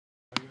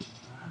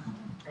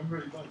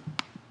very bad.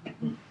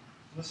 Good.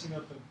 Nothing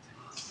happened.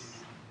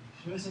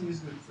 Everything is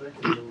good. It's okay.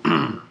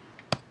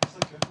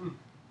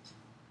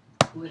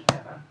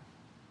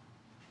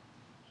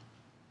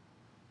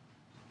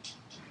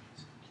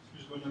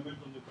 Just going to melt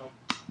on the cup.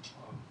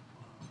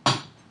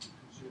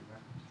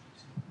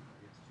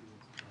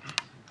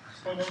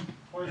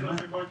 Why is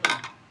that in Bolton?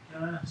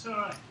 It's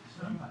alright.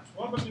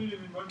 What about you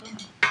live in Bolton?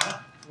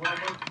 What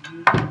about you?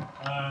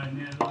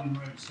 Near London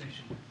Road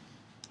Station.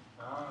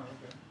 Ah,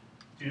 okay.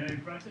 Do you know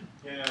Brighton?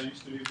 Yeah, I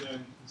used to live there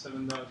in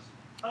 7 days.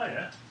 Oh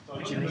yeah. So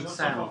Do you need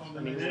sound?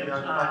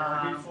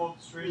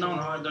 No,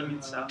 I don't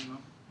need sound. No.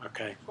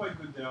 Okay. It's quite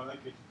good there, I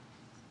like it.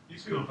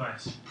 It's cool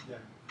place. Yeah.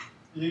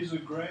 There's a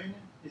grain,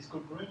 it's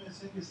called Grain, I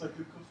think. It's like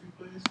a coffee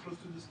place close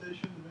to the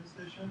station, the main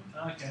station.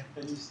 Okay.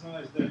 And it's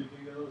nice there, you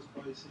can get all the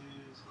spices,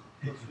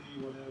 coffee,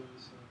 whatever.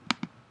 So.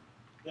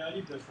 Yeah, I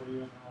lived there for a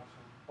year and a half.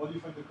 How do you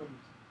find the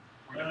commute?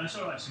 It's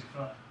alright so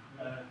far.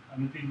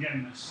 I've been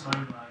getting the slow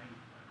line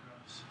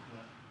across.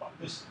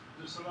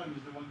 The Salam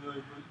is the one that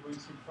going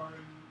through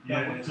Farring?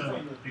 Yeah, it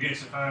gets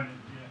to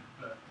Farring, yeah.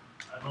 But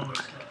I've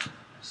always got a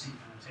seat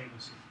and a table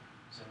seat.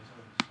 So it's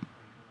always pretty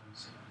cool and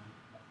sit on the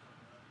laptop.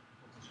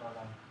 What's the slow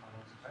line? How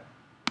long does it take?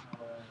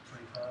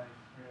 25,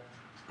 yeah.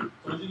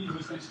 So I think it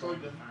was East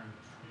Croydon.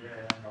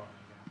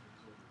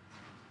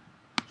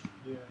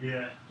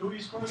 Yeah. To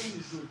East Croydon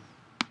is good.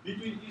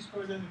 Between East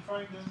Croydon and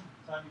Farringdon,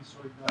 time is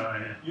right now. Oh,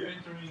 yeah. You're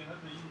entering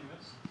another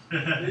universe.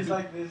 there's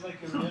like a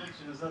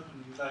reaction that's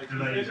happening. It's like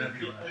Delays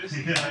everywhere. Is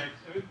that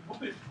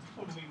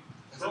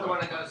the one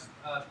that goes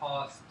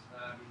past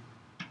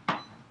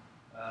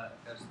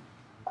that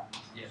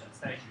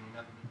station, you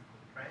know, the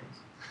trains?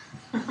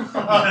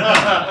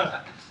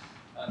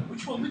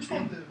 Which one?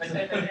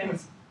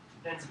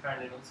 It ends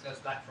apparently, it also goes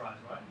Blackfriars,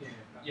 right?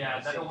 Yeah,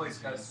 that always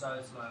goes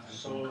so slow.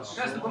 It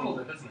goes to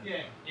Wimbledon, doesn't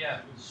it?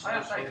 Yeah. I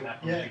have taken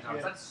that one a few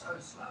times. That's so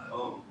slow.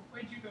 Oh.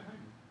 Where do you go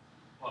home?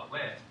 What,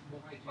 where?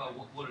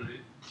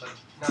 Waterloo. But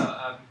no,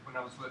 when I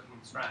was working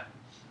in Strand.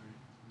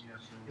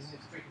 Isn't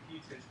it straight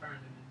computer? It's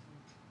Farringdon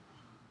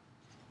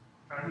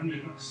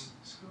Farringdon.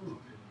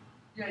 School.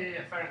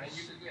 Yeah, Farringdon.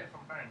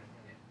 From Farringdon.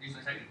 Yeah. You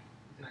can take it.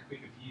 Isn't that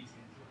quicker for you to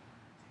get as well?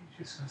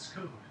 Just go to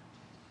school.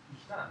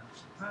 No,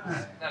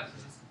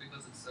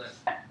 because it's like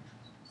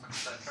a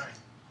slow train.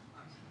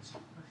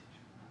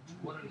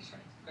 Waterloo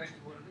train. Go to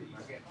Waterloo, you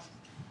get lost.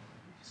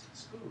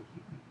 School.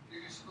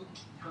 School.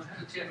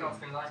 The TFL's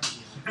been lying to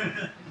you.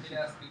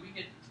 Yes, we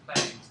get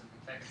planes and we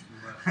take us to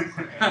work.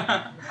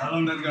 How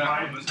long does it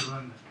ride to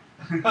London?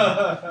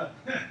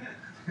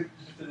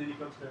 It's an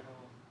helicopter.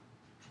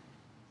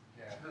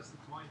 Yeah. That's the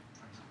point.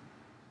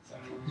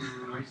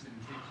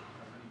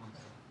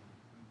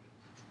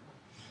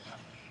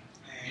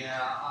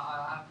 Yeah,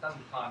 I've done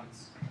the time.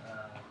 It's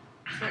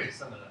very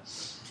similar.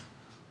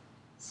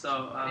 So,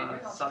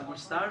 shall we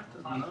start?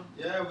 No?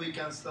 Yeah, we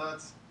can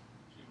start.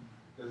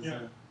 Because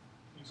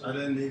I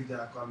don't know if they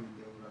are coming,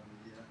 they will have me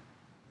here.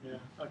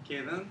 Yeah. Okay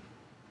then.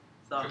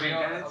 So, Are we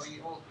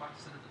all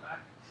practicing at the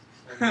back?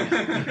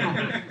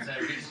 Is there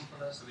a reason for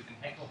this, so we can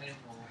heckle him?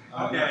 Or?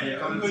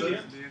 Come good,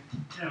 inside.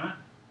 Yeah, man.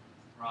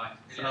 Right,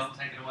 Ilias,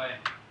 take it away.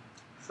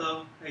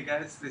 So, hey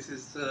guys, this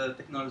is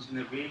Technology in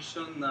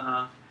Aviation.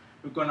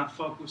 We're gonna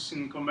focus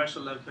in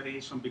commercial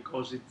aviation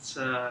because it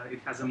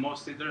has the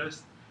most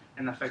interest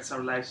and affects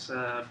our lives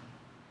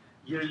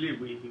yearly.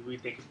 We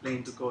take a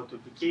plane to go to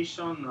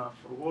vacation,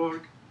 for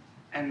work,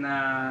 and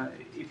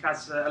it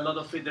has a lot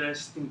of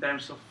interest in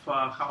terms of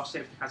how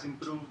safety has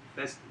improved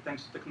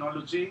thanks to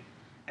technology,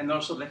 and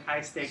also the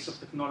high stakes of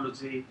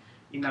technology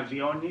in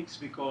avionics,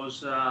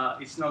 because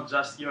it's not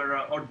just your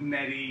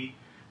ordinary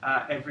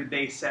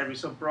everyday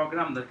service or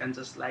program that can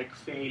just like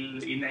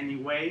fail in any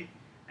way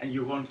and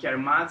you won't care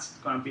much. It's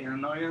going to be an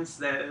annoyance.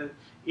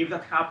 If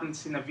that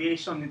happens in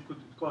aviation, it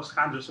could cost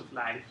hundreds of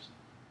lives.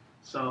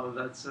 So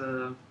that's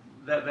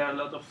there are a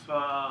lot of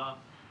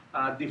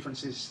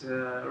differences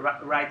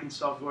writing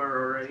software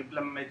or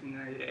implementing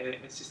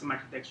a system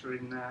architecture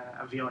in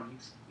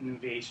avionics, in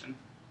aviation.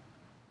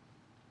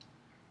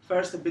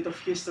 First, a bit of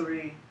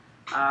history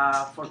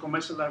for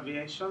commercial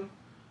aviation.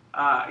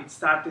 It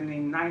started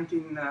in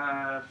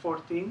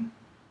 1914.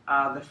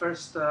 The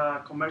first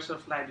commercial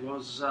flight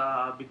was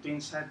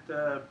between St.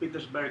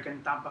 Petersburg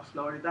and Tampa,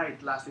 Florida.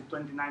 It lasted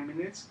 29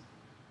 minutes.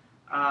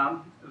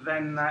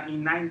 Then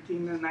in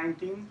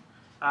 1919,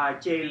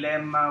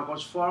 KLM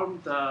was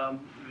formed,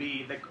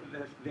 the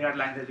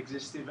airline that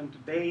exists even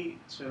today.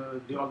 It's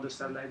the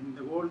oldest airline in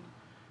the world,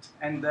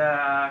 and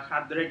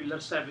had regular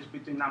service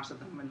between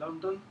Amsterdam and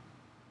London.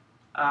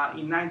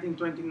 In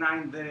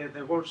 1929,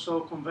 the Warsaw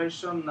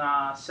Convention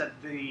set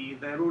the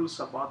rules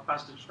about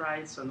passengers'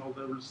 rights and all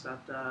the rules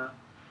that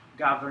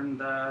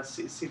govern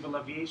civil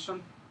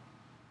aviation.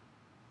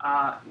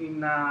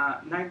 In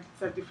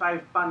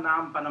 1935,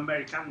 Pan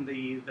American,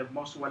 the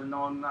most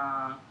well-known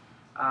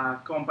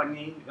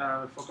company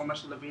for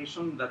commercial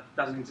aviation that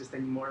doesn't exist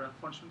anymore,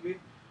 unfortunately,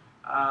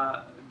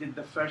 did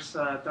the first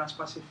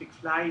trans-Pacific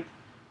flight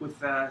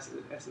with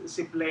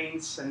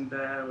seaplanes and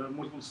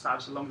multiple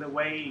stops along the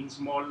way in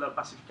small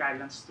Pacific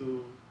islands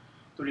to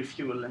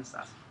refuel and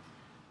stuff.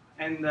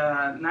 And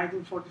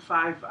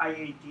 1945,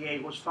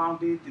 IATA was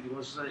founded.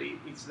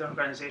 It's the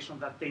organization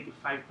that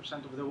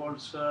 85% of the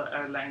world's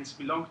airlines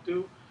belong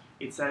to.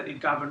 It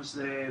governs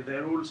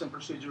the rules and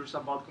procedures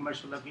about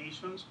commercial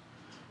aviation.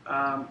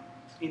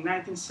 In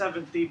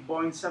 1970,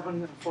 Boeing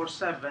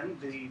 747,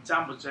 the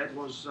jumbo jet,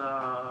 was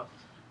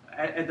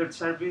entered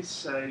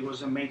service. It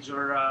was a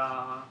major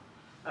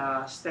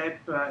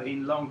step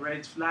in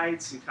long-range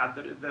flights. It had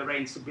the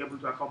range to be able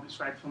to accomplish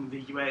right from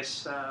the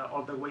US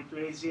all the way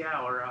to Asia,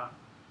 or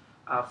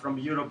from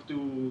Europe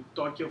to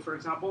Tokyo, for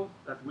example,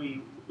 that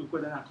we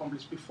couldn't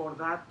accomplish before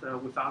that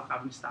without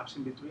having stops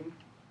in between.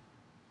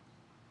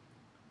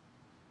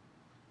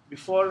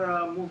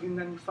 Before moving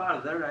any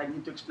further, I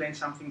need to explain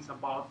some things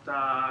about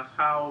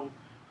how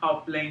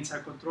planes are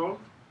controlled.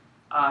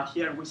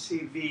 Here we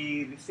see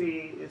the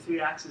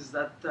three axes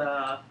that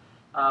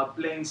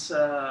planes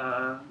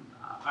are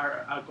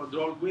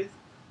controlled with.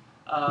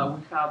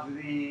 We have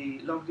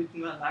the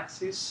longitudinal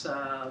axis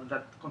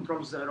that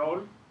controls the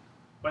roll.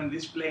 When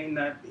this plane,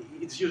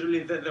 it's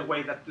usually the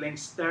way that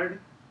planes turn,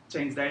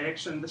 change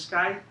direction in the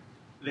sky,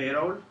 they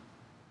roll.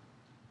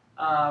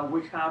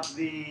 We have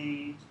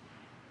the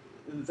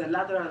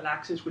lateral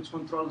axis, which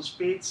controls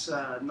speeds,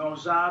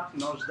 nose up,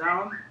 nose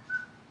down,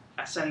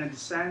 ascend and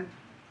descend.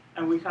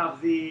 And we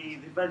have the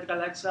vertical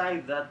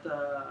axis that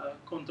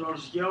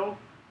controls yaw,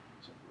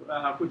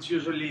 which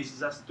usually is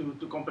just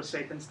to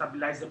compensate and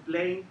stabilize the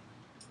plane.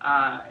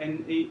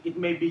 And it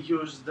may be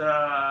used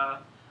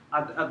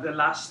at the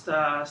last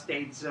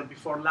stage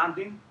before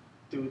landing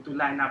to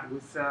line up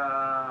with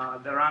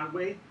the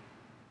runway.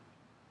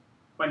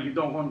 When you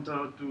don't want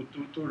to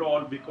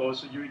roll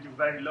because you're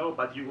very low,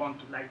 but you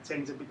want to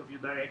change a bit of your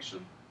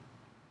direction.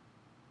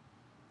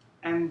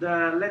 And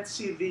let's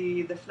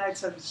see the flight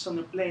surfaces on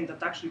a plane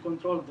that actually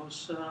control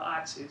those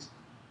axes.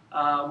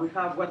 We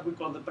have what we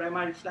call the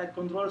primary flight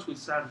controls,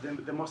 which are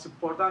the most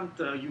important.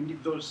 You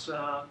need those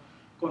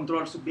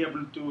controls to be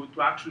able to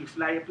actually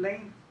fly a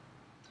plane.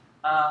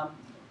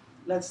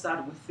 Let's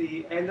start with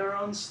the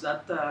ailerons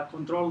that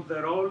control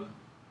the roll.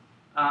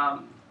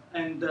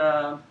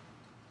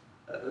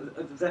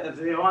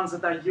 The ones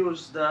that are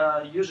used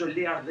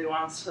usually are the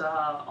ones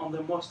on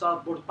the most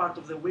outboard part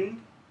of the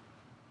wing.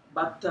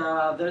 But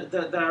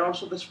there are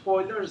also the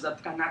spoilers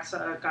that can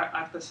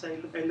act as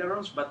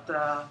ailerons, but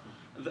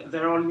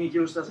they're only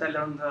used as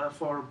aileron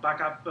for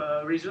backup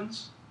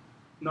reasons.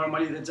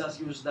 Normally they're just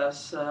used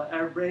as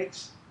air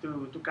brakes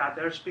to cut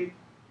airspeed,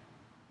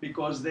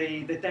 because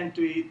they tend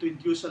to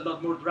induce a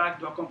lot more drag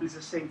to accomplish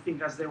the same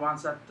thing as the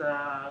ones that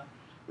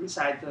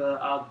reside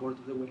outboard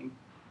of the wing.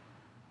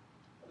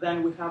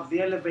 Then we have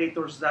the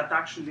elevators that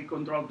actually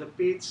control the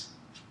pitch,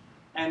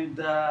 and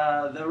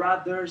the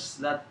rudders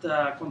that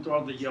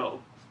control the yaw.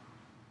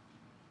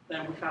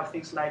 Then we have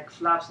things like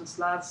flaps and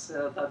slats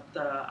that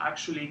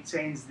actually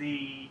change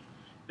the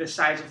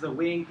size of the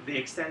wing, they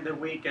extend the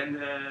wing, and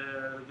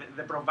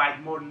they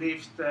provide more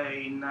lift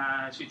in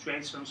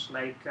situations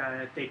like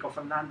takeoff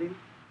and landing,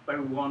 where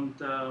we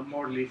want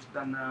more lift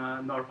than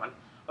normal.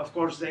 Of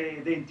course,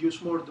 they induce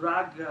more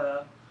drag,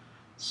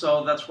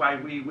 so that's why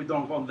we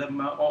don't want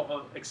them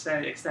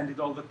extended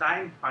all the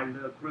time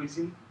while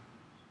cruising.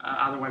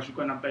 Otherwise, we're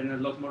going to burn a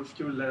lot more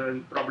fuel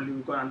and probably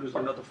we're going to lose a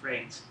lot of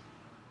range.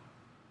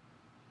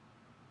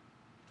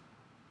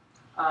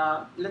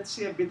 Let's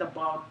see a bit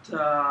about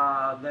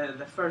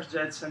the first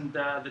jets and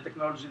the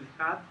technology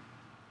they had.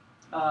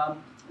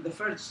 The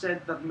first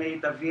jet that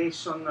made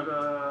aviation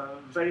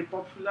very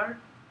popular,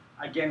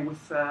 again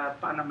with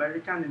Pan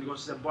American, it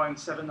was the Boeing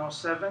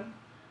 707.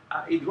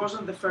 It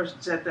wasn't the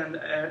first jet and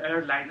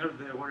airliner,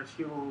 there were a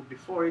few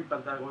before it,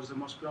 but that was the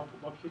most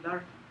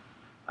popular.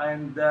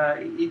 And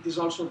it is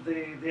also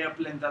the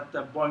airplane that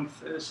the Boeing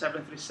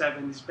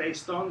 737 is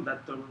based on,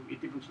 that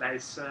it even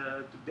flies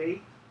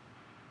today.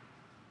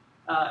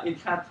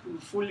 It had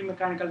fully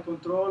mechanical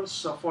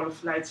controls of all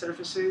flight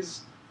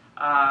surfaces.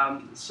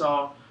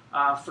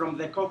 From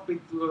the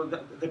cockpit,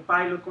 the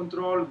pilot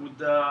control would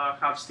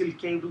have steel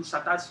cables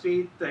attached to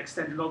it,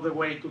 extended all the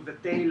way to the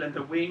tail and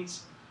the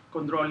wings,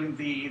 controlling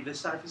the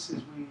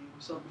surfaces we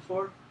saw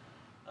before.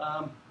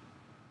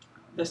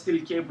 The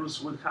steel cables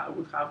would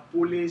have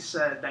pulleys,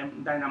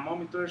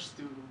 dynamometers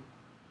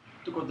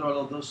to control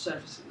all those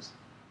surfaces.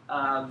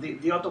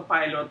 The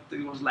autopilot,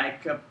 it was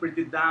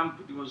pretty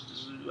dumb. It was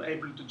just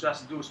able to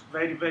just do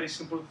very, very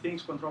simple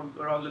things, control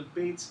roll and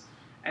pitch.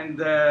 And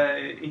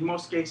in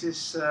most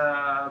cases,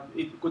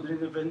 it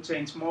couldn't even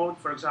change mode.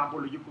 For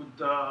example, you could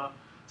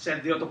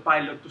set the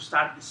autopilot to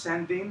start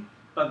descending,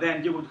 but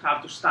then you would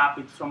have to stop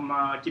it from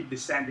keep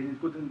descending.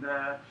 It couldn't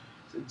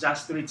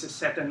just reach a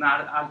certain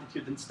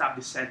altitude and stop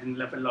descending,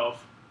 level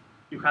off.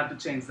 You had to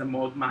change the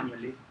mode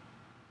manually.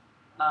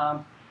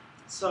 And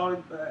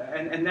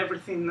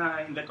everything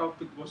in the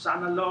cockpit was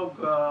analog.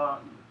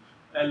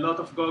 A lot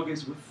of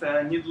goggles with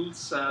needles,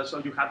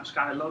 so you had to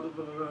scan a lot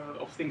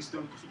of things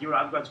to figure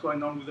out what's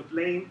going on with the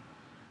plane.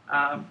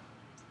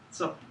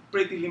 So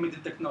pretty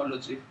limited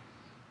technology.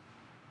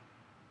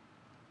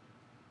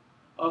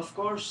 Of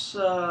course,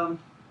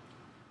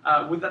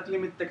 With that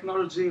limited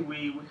technology,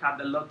 we had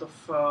a lot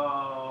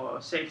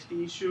of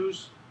safety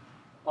issues.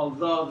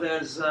 Although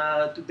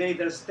today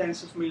there's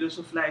tens of millions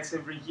of flights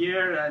every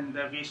year, and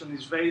aviation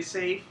is very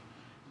safe.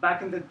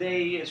 Back in the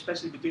day,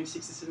 especially between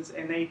 60s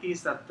and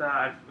 80s, that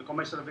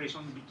commercial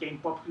aviation became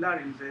popular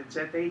in the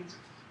jet age.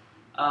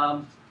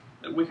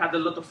 We had a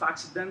lot of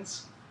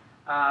accidents.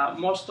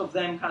 Most of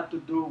them had to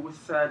do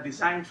with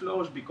design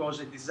flaws, because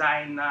the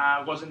design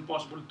wasn't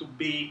possible to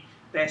be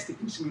tested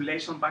in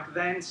simulation back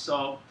then.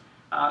 So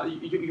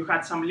you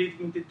had some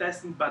limited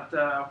testing, but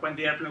when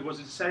the airplane was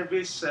in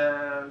service,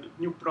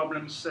 new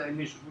problems and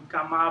issues would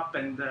come up,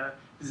 and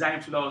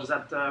design flaws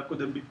that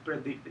couldn't be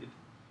predicted,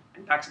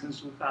 and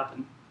accidents would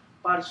happen.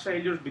 Parts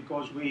failures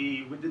because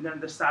we didn't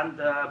understand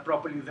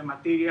properly the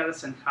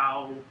materials and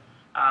how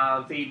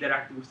they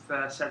interact with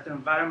certain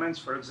environments.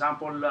 For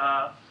example,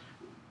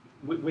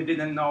 we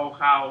didn't know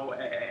how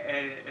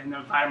an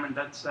environment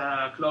that's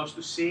close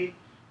to sea,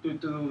 due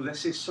to the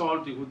sea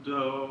salt, it would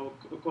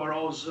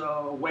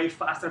corrode way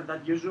faster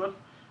than usual.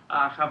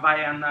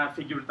 Hawaiian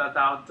figured that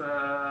out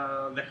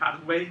the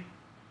hard way.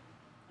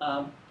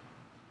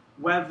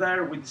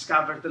 Weather, we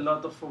discovered a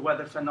lot of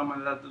weather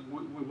phenomena that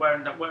we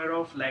weren't aware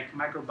of, like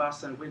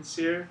microburst and wind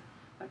shear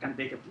that can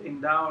take a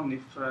plane down,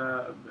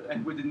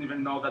 and we didn't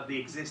even know that they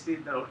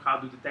existed or how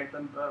to detect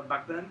them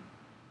back then.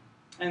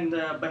 And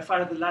by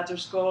far the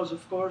largest cause,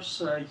 of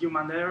course,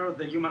 human error,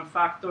 the human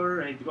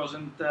factor. It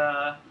wasn't,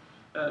 there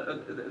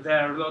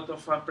are a lot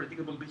of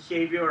predictable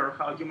behavior, or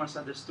how humans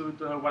understood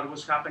what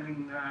was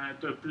happening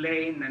to a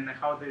plane and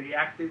how they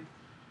reacted.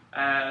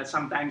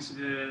 Sometimes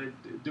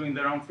doing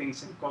the wrong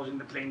things and causing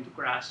the plane to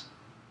crash.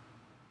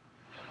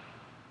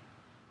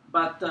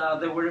 But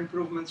there were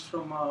improvements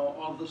from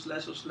all those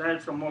lessons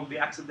learned, from all the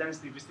accidents,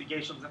 the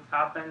investigations that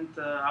happened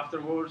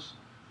afterwards,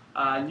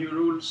 new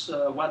rules,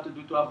 what to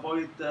do to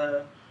avoid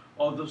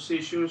all those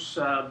issues,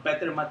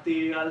 better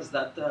materials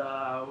that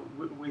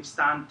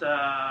withstand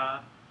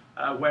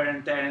wear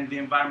and tear in the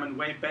environment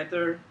way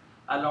better,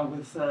 along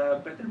with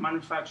better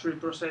manufacturing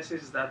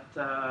processes that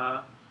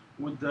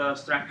would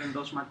strengthen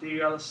those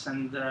materials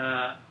and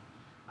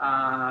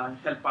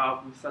help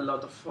out with a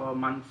lot of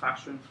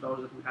manufacturing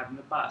flows that we had in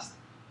the past.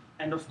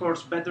 And of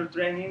course, better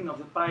training of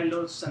the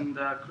pilots and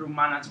crew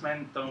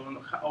management on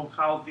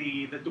how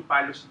the two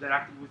pilots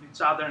interacted with each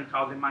other and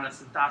how they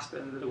managed the task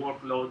and the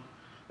workload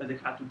that they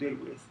had to deal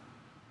with.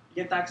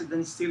 Yet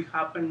accidents still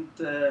happened,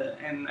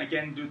 and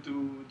again, due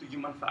to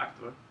human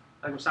factor.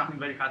 That was something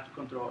very hard to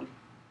control.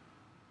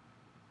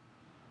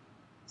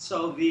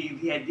 So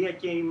the idea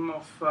came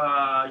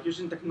of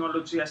using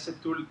technology as a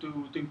tool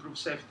to improve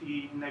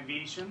safety in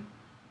aviation.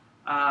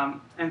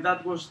 And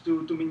that was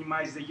to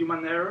minimize the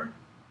human error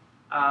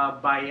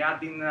by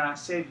adding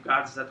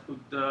safeguards that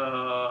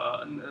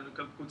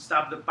could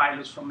stop the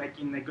pilots from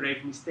making a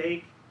grave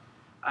mistake,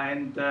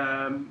 and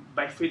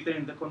by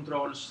filtering the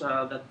controls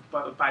that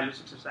pilots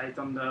exercise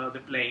on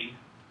the plane.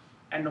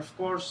 And of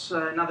course,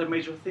 another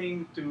major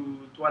thing to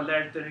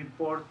alert and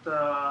report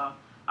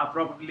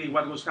probably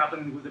what was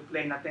happening with the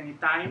plane at any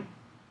time,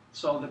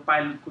 so the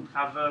pilot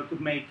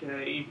could make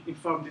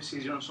informed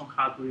decisions on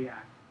how to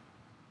react.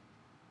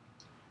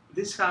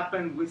 This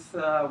happened with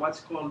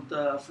what's called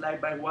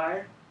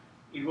fly-by-wire.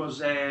 It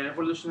was a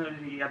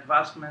revolutionary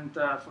advancement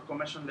for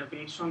commercial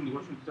aviation. It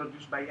was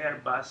introduced by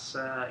Airbus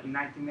in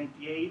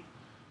 1988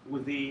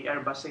 with the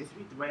Airbus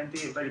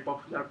A320, a very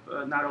popular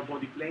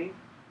narrow-body plane.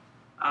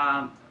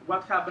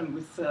 What happened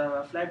with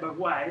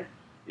fly-by-wire?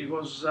 It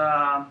was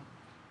the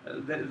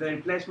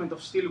replacement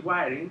of steel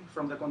wiring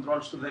from the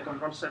controls to the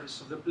control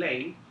surface of the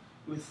plane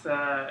with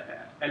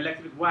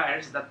electric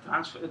wires that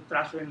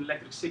transfer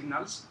electric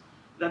signals.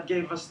 That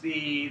gave us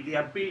the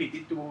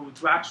ability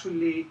to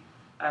actually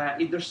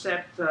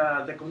intercept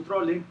the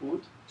control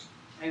input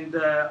and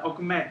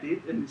augment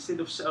it, and instead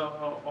of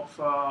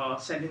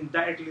sending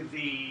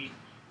directly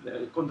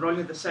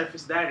controlling the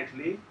surface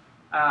directly,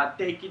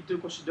 take into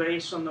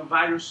consideration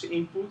various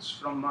inputs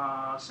from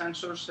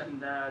sensors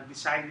and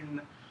deciding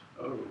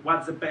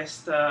what's the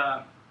best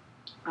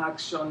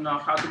action,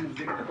 how to move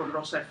the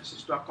control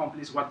surfaces to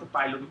accomplish what the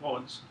pilot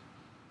wants.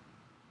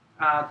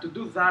 To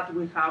do that,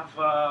 we have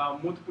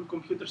multiple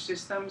computer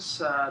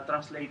systems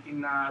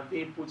translating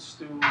the inputs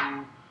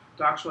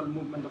to actual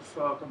movement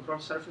of control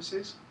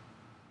surfaces.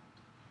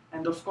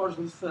 And of course,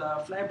 with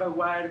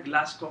fly-by-wire,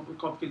 glass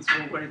cockpits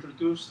were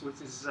introduced,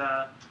 which is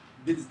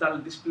digital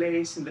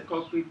displays in the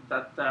cockpit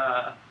that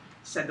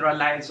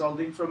centralize all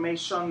the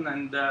information,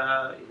 and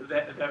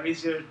they're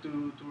easier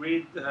to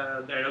read.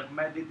 They're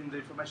augmented in the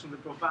information they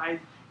provide,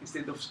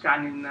 instead of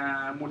scanning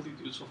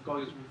multitudes of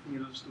coils with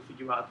needles to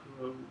figure out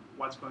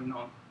what's going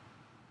on.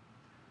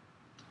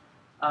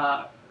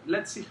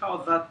 Let's see how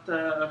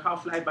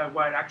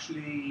fly-by-wire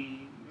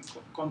actually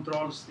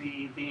controls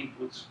the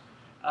inputs.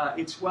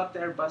 It's what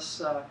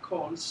Airbus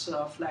calls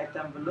flight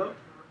envelope,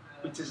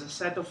 which is a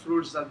set of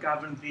rules that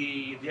govern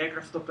the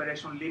aircraft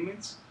operation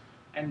limits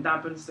and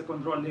dampens the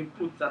control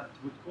input that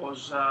would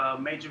cause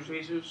major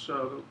issues,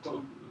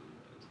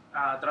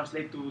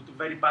 translate to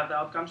very bad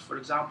outcomes. For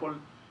example,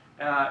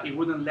 it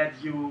wouldn't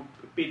let you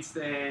pitch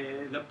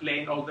the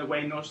plane all the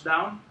way nose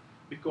down,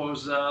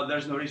 because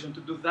there's no reason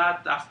to do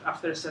that.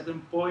 After a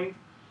certain point,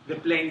 the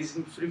plane is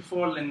in free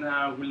fall and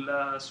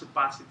will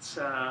surpass its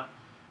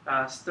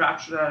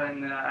structural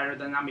and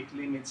aerodynamic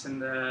limits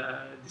and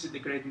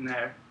disintegrate in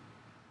air.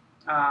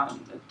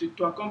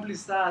 To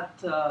accomplish that,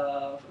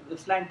 the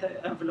flight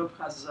envelope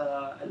has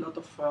a lot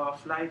of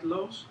flight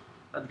laws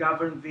that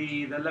govern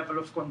the level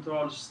of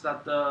controls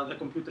that the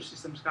computer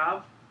systems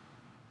have.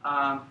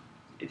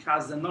 It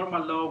has the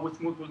normal law with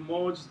multiple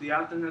modes, the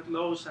alternate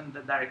laws, and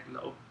the direct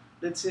law.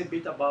 Let's see a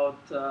bit about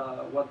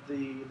what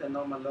the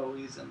normal law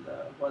is and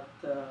what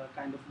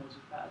kind of modes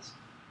it has.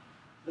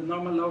 The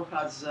normal law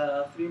has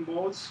 3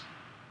 modes.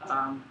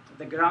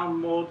 The ground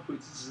mode, which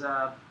is,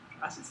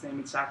 as its name,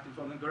 it's active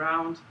on the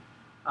ground,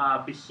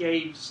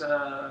 behaves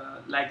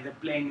like the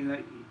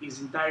plane is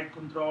in direct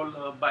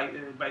control by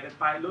the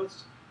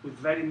pilots with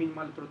very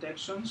minimal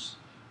protections.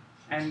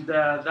 And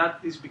that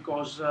is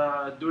because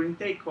during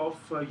takeoff,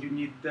 you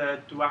need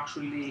to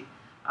actually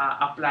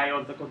apply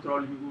all the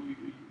control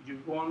you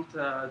want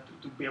to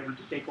be able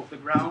to take off the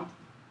ground.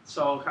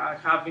 So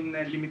having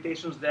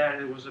limitations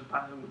there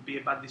would be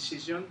a bad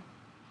decision.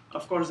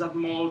 Of course, that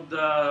mode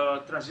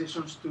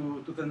transitions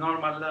to the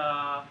normal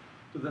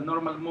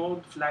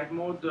mode, flight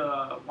mode,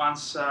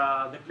 once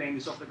the plane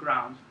is off the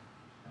ground.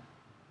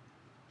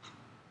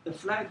 The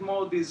flight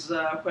mode is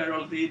where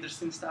all the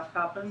interesting stuff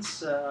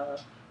happens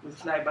with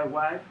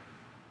fly-by-wire.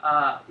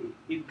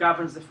 It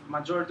governs the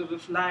majority of the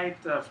flight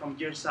from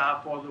gears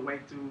up all the way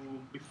to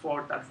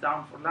before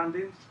touchdown for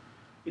landing.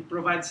 It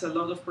provides a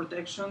lot of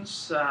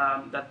protections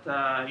that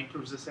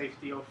improves the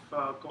safety of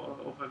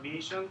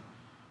aviation.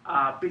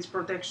 Pitch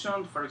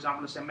protection, for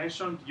example, as I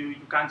mentioned, you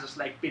can't just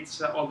like pitch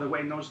all the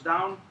way nose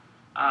down.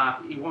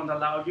 It won't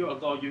allow you,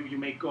 although you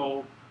may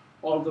go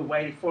all the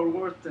way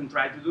forward and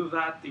try to do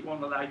that. It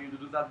won't allow you to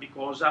do that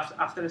because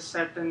after a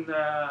certain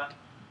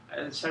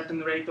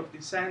rate of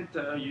descent,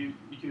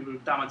 you're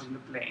damaging the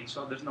plane,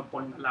 so there's no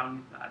point in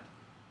allowing that.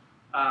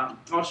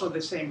 Also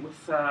the same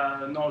with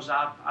nose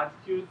up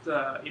attitude.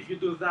 If you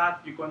do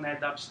that, you're going to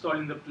end up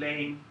stalling the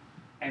plane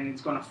and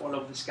it's going to fall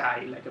off the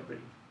sky like a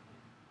brick.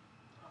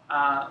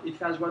 It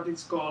has what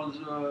is called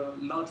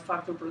load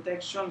factor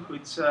protection,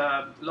 which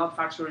load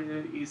factor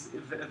is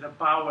the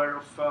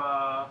power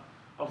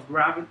of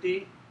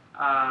gravity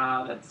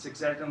that is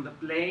exerted on the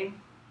plane.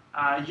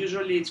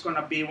 Usually it's going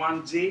to be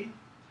 1G,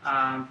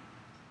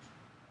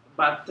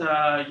 but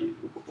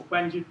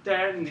when you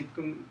turn, it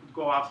can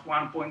go up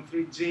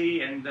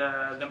 1.3G and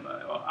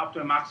up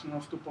to a maximum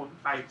of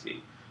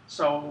 2.5G.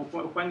 So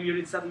when you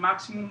reach that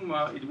maximum,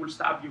 it will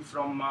stop you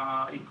from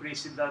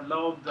increasing the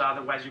load.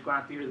 Otherwise, you're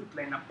going to tear the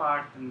plane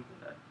apart and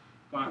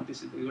going to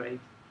disintegrate.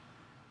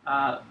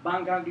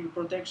 Bank angle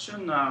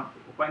protection,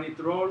 when it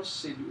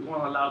rolls, it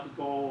won't allow to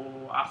go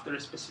after a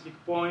specific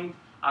point.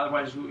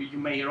 Otherwise, you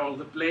may roll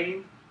the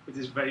plane, which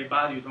is very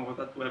bad. You don't want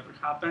that to ever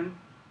happen.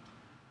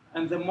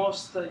 And the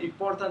most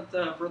important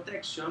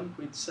protection,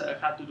 which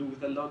had to do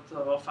with a lot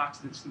of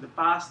accidents in the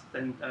past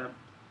and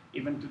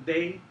even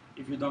today,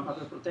 if you don't have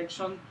the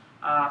protection,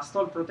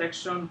 stall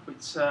protection,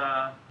 which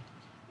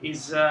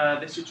is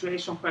the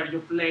situation where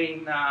your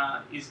plane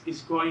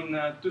is going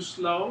too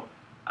slow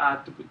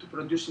to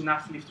produce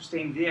enough lift to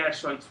stay in the air,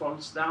 so it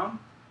falls down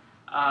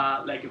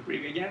like a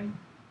brick again.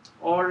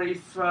 Or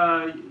if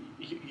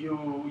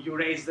you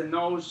raise the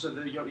nose,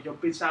 your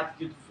pitch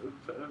attitude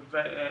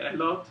a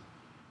lot,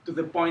 to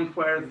the point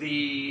where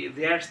the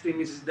airstream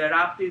is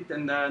interrupted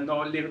and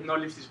no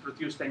lift is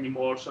produced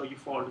anymore, so you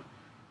fall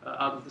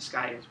out of the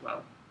sky as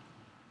well.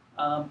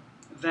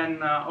 Then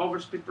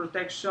overspeed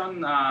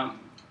protection.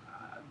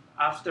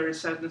 After a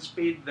certain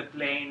speed, the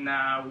plane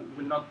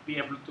will not be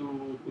able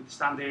to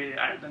withstand the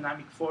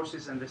aerodynamic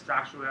forces, and the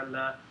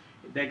structural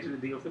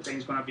integrity of the plane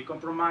is going to be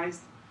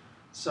compromised.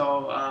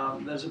 So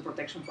there's a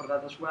protection for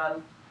that as well.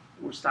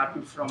 It will stop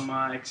you from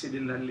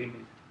exceeding the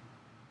limit.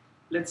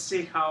 Let's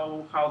see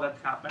how that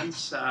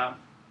happens.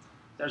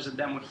 There's a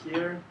demo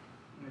here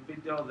in a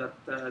video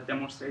that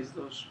demonstrates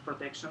those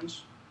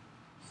protections.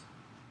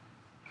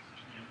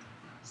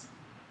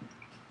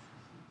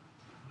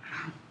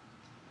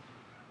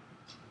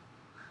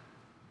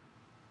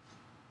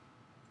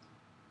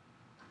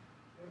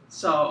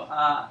 So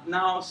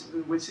now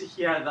we see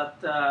here that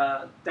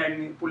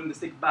pulling the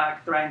stick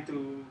back, trying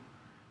to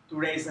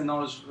raise the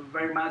nose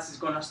very much is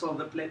going to stall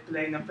the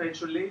plane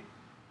eventually.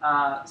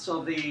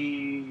 So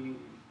the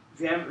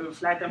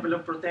flight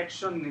envelope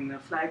protection in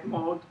flight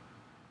mode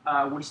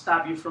will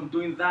stop you from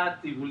doing that.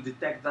 It will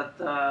detect that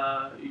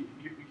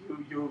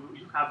you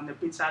have a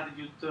pitch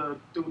attitude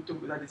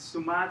that it's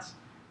too much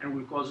and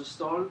will cause a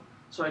stall.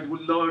 So it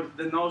will lower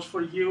the nose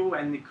for you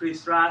and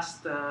increase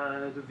thrust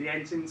to the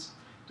engines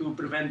to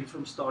prevent you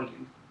from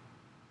stalling.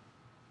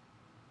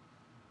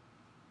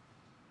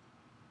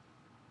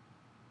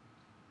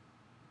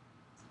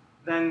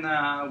 Then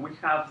we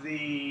have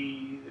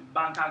the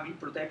bank angle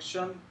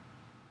protection.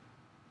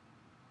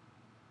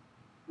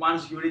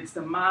 Once you reach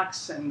the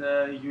max and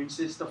you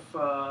insist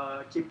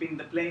of keeping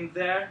the plane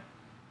there,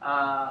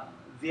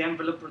 the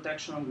envelope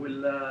protection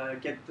will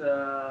get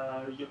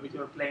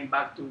your plane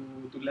back to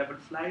level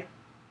flight.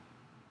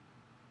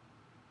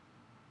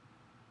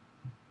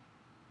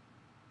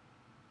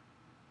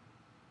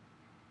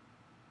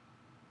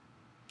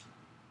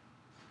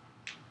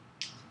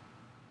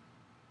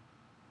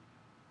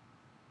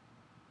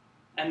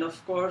 And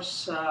of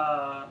course,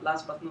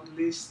 last but not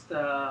least,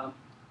 the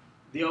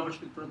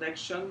overspeed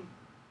protection.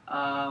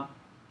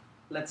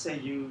 Let's say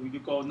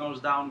you go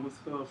nose down with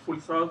full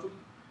throttle.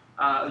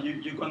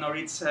 You're going to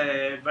reach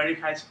a very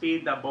high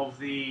speed above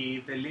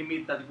the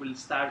limit that will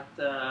start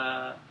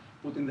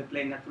putting the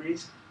plane at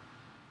risk.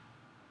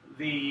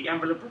 The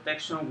envelope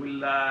protection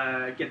will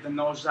get the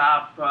nose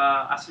up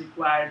as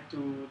required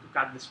to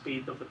cut the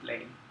speed of the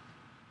plane.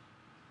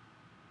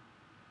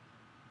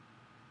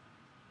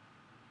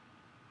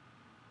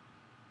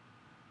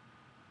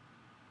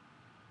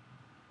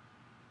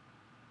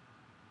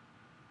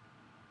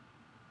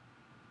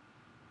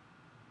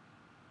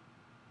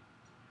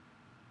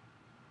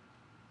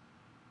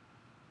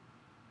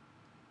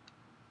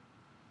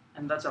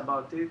 And that's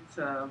about it.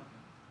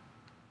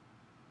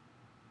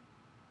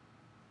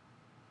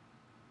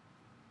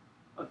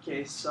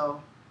 Okay,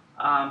 so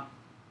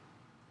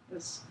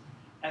yes,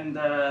 and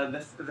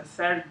the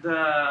third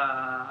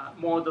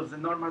mode of the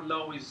normal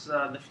low is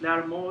the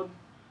flare mode,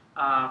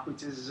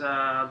 which is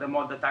the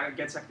mode that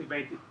gets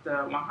activated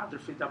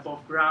 100 feet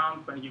above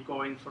ground when you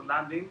go in for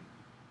landing,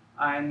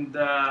 and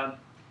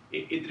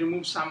it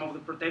removes some of the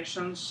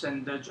protections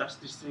and just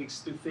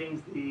restricts two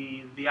things: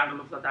 the angle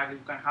of the attack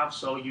you can have,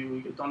 so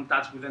you don't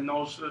touch with the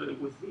nose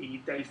with the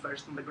tail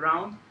first on the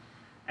ground,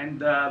 and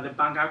the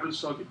bank angle,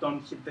 so you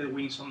don't hit the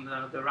wings on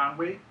the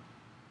runway.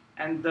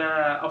 And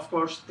of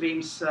course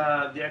trims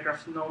the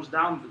aircraft nose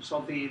down,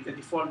 so the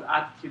default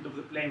attitude of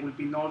the plane will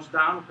be nose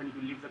down when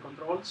you leave the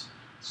controls,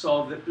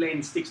 so the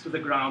plane sticks to the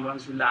ground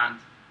once you land.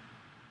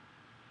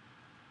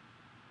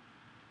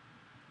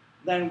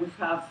 Then we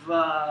have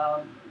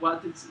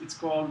what it's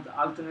called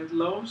alternate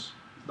lows.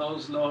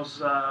 Those lows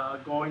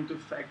go into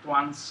effect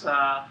once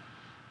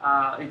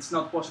it's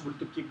not possible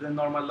to keep the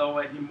normal low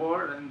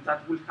anymore, and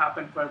that will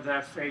happen where there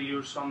are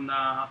failures on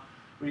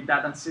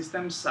redundant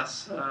systems.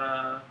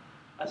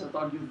 As I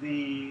told you,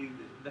 the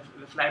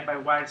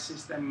fly-by-wire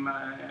system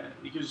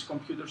uses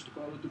computers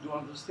to do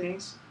all those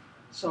things.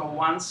 So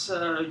once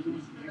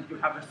you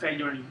have a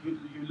failure and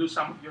you lose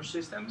some of your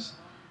systems,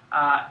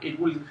 it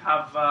will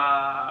have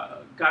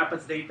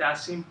garbage data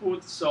as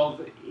input. So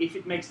if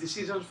it makes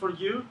decisions for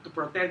you to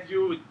protect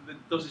you,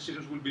 those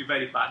decisions will be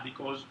very bad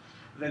because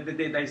the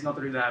data is not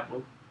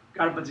reliable.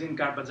 Garbage in,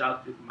 garbage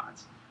out, pretty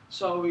much.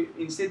 So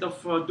instead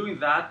of doing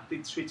that,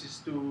 it switches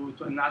to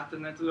an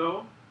alternate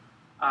low,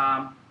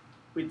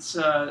 which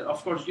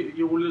of course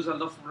you will lose a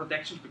lot of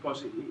protections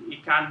because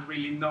it can't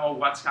really know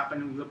what's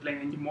happening with the plane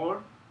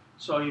anymore.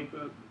 So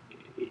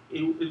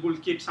it will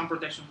keep some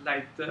protections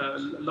like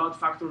load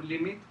factor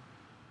limit,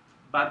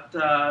 but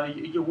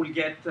you will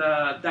get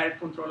direct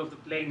control of the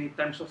plane in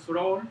terms of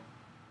roll,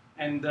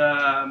 and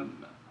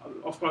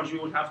of course you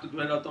will have to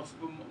do a lot of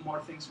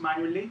more things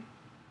manually.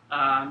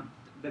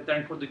 The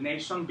turn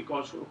coordination,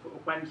 because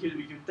when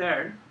you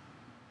turn,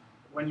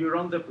 when you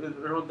run the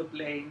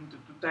plane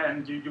to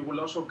turn, you will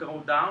also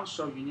go down,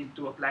 so you need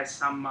to apply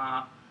some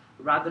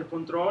rudder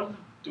control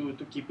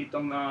to keep it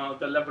on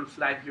the level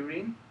flight you're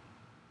in,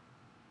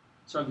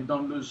 so you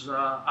don't lose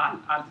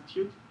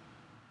altitude.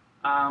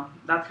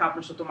 That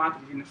happens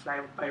automatically in a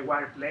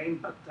fly-by-wire plane,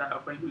 but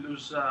when you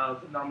lose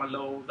the normal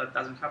low, that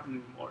doesn't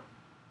happen anymore.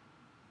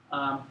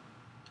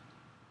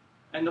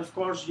 And of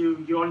course,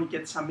 you only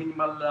get some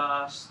minimal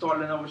stall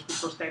and overspeed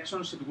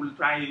protections. It will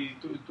try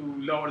to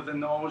lower the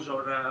nose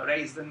or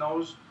raise the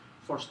nose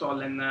for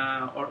stall and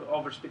or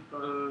overspeed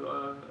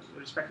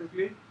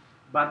respectively.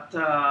 But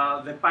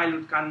the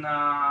pilot can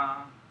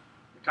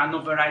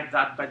override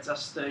that by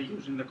just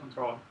using the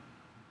control.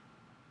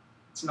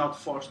 It's not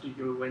forced to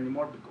you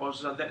anymore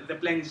because the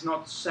plane is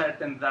not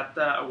certain that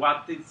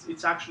what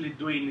it's actually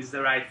doing is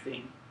the right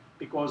thing,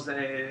 because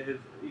it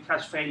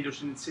has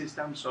failures in its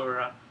systems,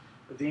 or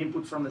the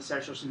input from the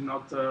sensors is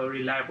not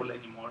reliable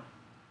anymore.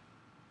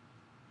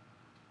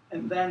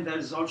 And then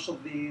there's also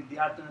the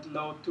alternate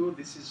load too.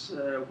 This is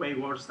way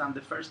worse than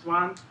the first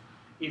one.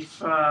 If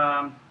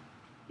the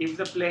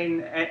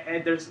plane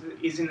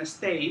is in a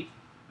state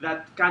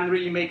that can't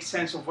really make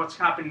sense of what's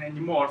happening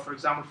anymore, for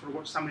example,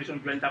 for some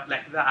reason you end up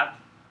like that,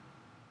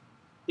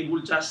 it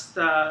will just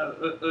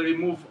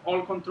remove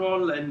all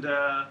control and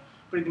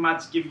pretty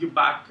much give you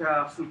back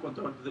full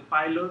control to the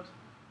pilot.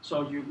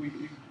 So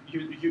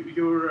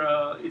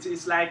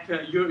it's like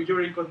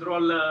you're in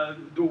control,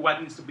 do what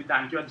needs to be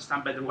done. You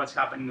understand better what's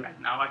happening right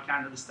now. I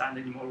can't understand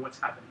anymore what's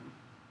happening.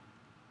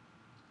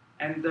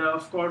 And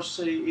of course,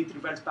 it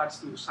reverts back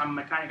to some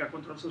mechanical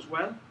controls as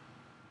well.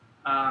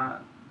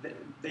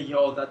 The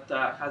yaw that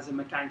has a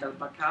mechanical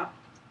backup.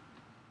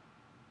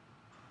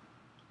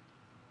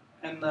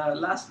 And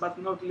last but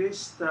not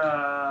least,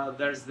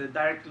 there's the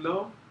direct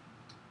low.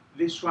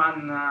 This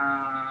one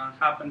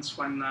happens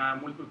when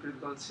multiple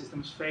critical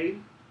systems fail.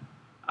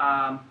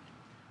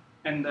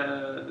 And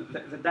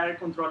the direct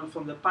control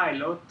from the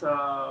pilot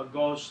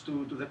goes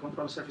to the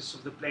control surface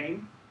of the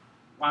plane,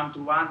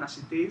 one-to-one as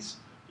it is.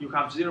 You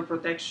have zero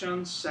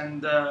protections,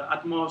 and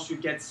at most you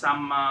get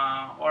some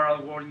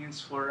oral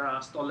warnings for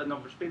stall and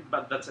overspeed,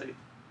 but that's it.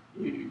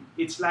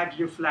 It's like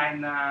you're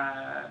flying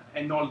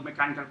an old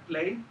mechanical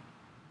plane.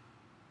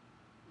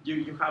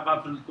 You have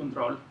absolute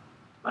control.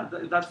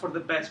 But that's for the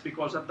best,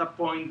 because at that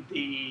point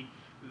the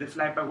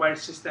fly-by-wire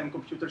system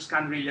computers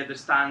can't really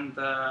understand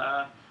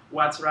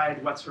what's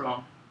right, what's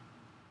wrong.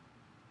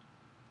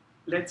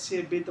 Let's see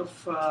a bit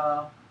of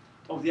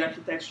the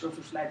architecture of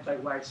a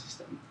fly-by-wire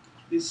system.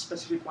 This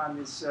specific one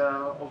is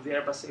of the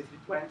Airbus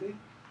A320.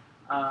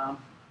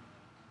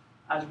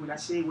 As we can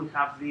see, we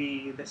have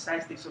the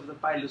side sticks of the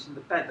pilots and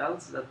the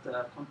pedals that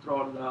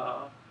control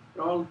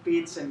roll,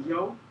 pitch, and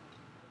yaw,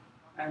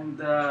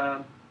 and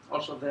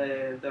also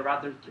the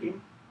rudder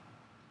trim.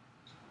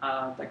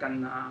 They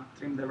can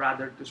trim the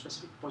rudder to a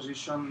specific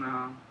position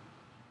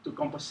to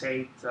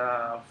compensate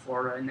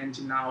for an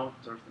engine out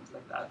or things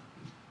like that.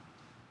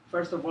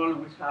 First of all,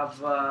 we have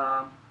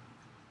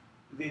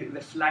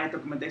the flight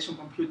augmentation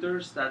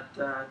computers that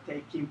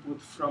take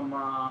input from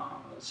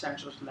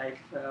sensors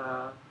like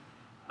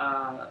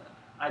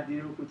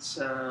IDRU, which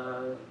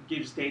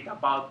gives data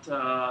about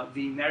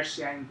the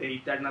inertia and the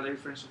internal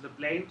reference of the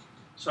plane.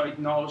 So it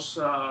knows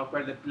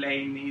where the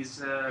plane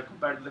is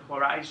compared to the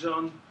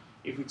horizon,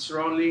 if it's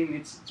rolling.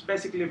 It's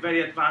basically a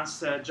very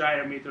advanced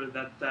gyrometer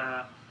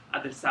that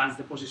understands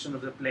the position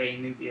of the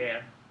plane in the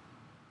air.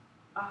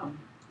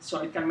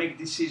 So it can make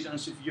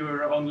decisions if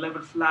you're on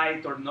level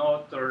flight or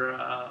not,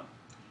 or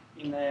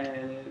in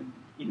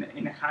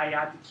a high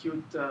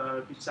altitude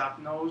pitch up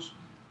nose.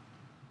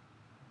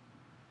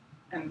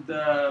 And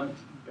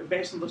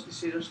based on those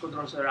decisions,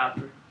 controls the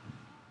rudder.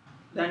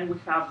 Then we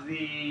have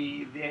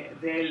the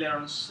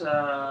ailerons,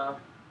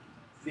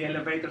 the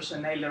elevators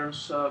and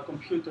ailerons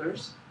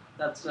computers.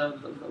 Those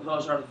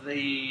are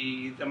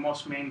the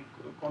most main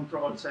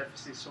control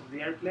surfaces of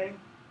the airplane.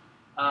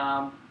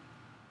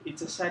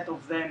 It's a set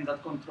of them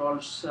that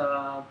controls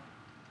the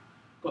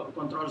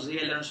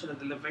ailerons and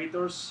the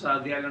elevators.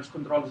 The ailerons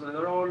control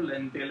the roll,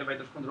 and the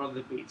elevators control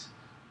the pitch.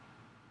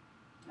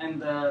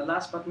 And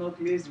last but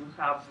not least, we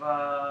have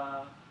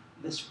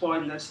the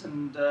spoilers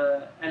and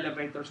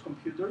elevators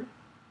computer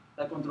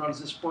that controls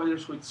the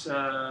spoilers, which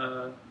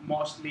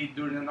mostly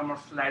during a normal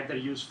flight they're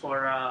used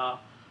for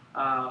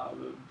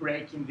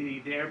braking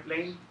the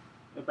airplane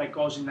by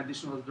causing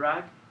additional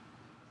drag.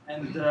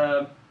 And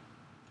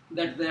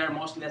that they are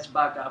mostly as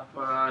backup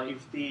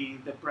if the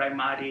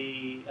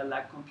primary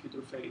LAC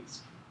computer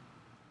fails.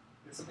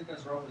 If something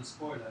goes wrong with the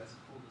spoiler, is it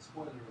called the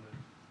spoiler alert?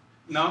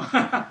 No,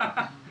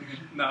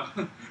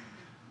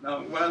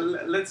 no. Well,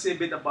 let's see a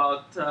bit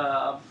about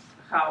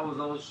how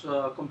those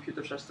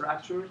computers are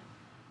structured.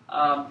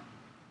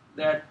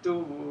 There are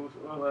two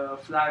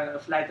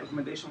flight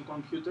augmentation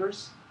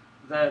computers.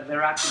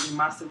 They're actually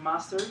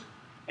master,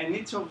 and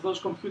each of those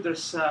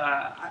computers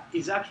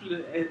is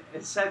actually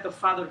a set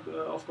of other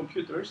of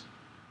computers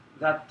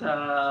that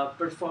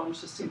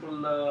performs a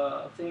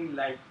simple thing,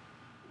 like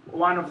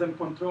one of them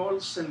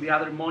controls and the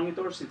other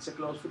monitors. It's a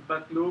closed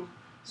feedback loop.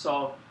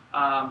 So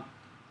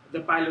the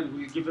pilot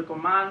will give a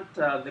command,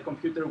 the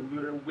computer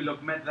will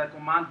augment that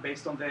command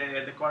based on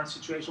the current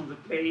situation of the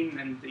plane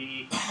and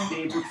the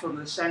input from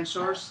the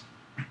sensors,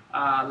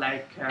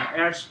 like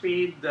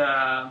airspeed,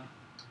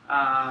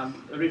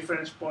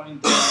 reference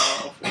point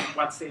of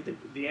what state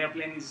the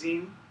airplane is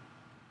in,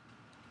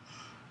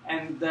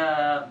 and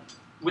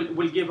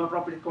will give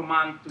appropriate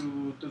command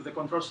to the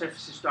control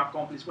surfaces to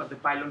accomplish what the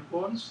pilot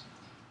wants.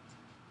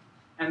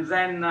 And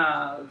then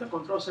the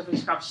control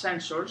surfaces have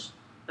sensors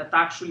that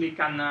actually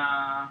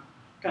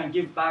can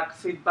give back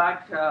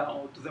feedback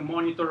to the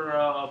monitor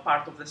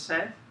part of the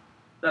set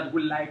that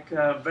will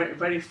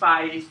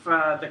verify if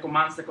the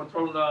commands the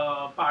control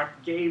part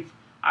gave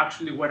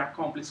actually were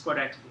accomplished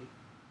correctly.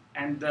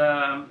 And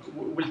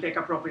we'll take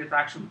appropriate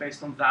action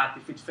based on that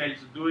if it fails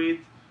to do it.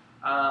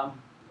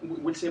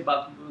 We'll see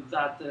about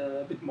that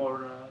a bit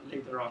more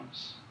later on.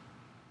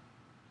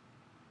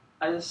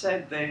 As I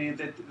said,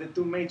 the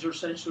two major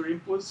sensor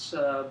inputs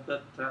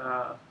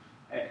that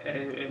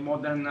a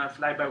modern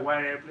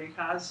fly-by-wire airplane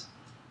has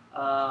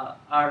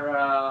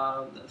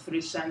are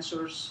three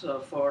sensors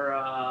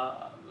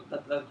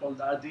that are called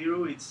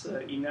RDRU. It's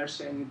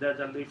inertia and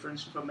internal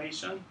reference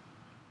information,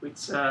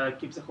 which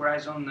keeps the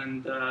horizon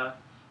and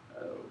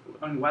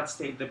on what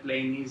state the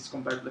plane is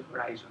compared to the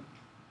horizon.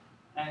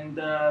 And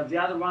the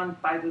other one,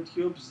 pilot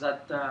tubes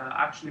that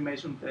actually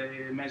measure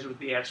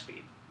the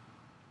airspeed.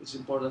 It's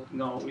important to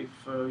know if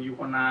you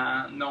want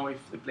to know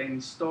if the plane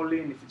is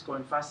stalling, if it's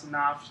going fast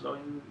enough,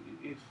 slowing,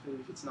 if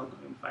it's not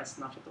going fast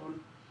enough at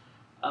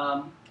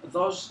all.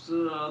 Those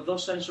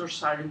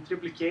sensors are in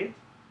triplicate,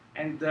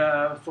 and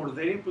for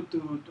their input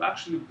to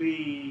actually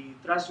be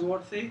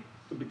trustworthy,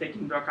 to be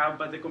taken into account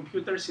by the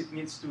computers, it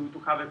needs to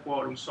have a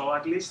quorum. So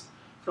at least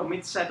from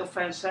each set of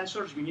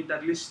sensors, you need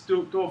at least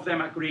two of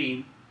them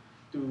agreeing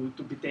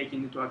to be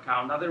taken into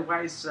account.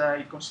 Otherwise,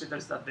 it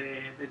considers that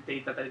the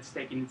data that it's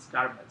taking is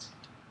garbage.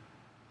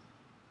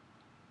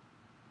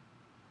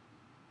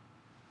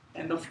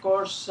 And of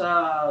course,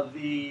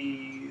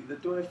 the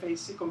two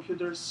FAC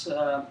computers,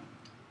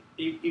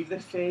 if they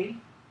fail,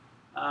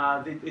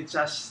 they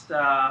just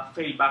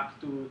fail back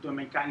to a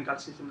mechanical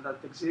system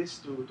that exists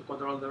to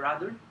control the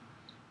rudder.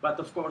 But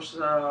of course,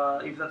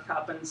 if that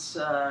happens,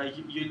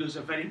 you lose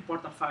a very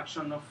important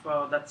function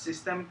of that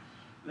system.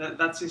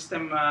 That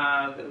system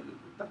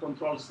that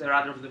controls the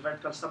rudder of the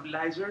vertical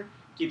stabilizer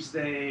keeps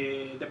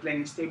the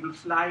plane in stable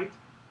flight.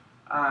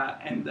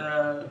 And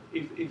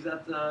if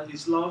that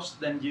is lost,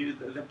 then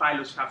the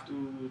pilots have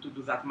to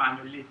do that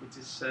manually, which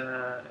is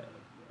a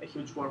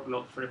huge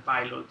workload for a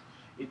pilot.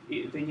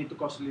 They need to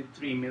constantly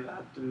trim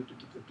that to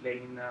keep the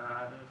plane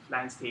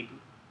flying stable.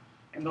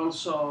 And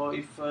also,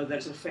 if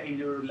there's a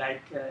failure,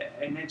 like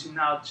an engine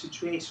out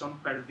situation,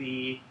 where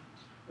the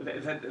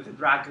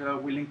drag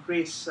will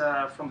increase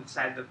from the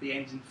side that the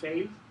engine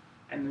failed,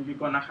 and you're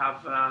gonna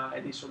have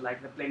an issue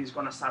like the plane is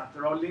gonna start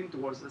rolling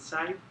towards the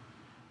side.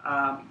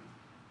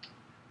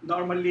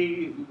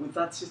 Normally, with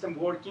that system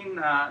working,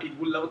 it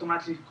will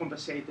automatically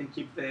compensate and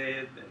keep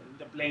the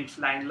plane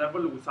flying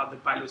level without the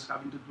pilots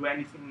having to do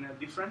anything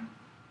different.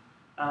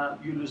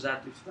 You lose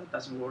that if that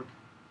doesn't work.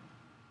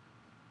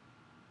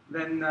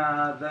 Then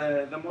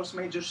the most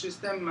major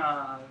system,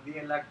 the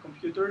ELAC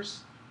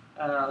computers,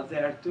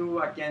 there are two,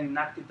 again,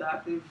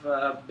 active.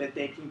 They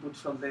take input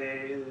from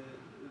the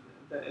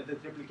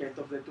triplicate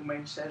of the two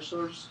main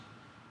sensors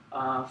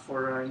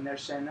for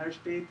inertia and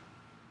airspeed.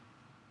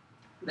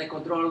 They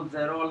control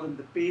the roll and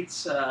the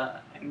pitch,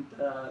 and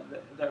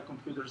there are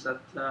computers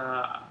that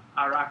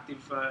are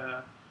active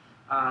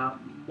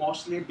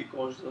mostly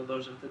because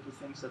those are the two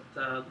things that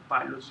the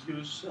pilots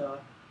use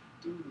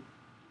to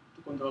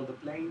control the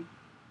plane.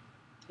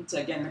 It's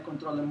again a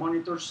control and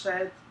monitor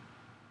set,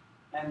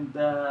 and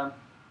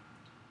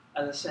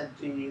as I said,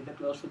 the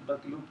closed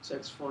feedback loop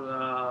checks for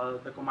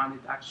the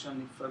commanded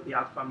action if the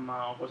outcome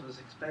was as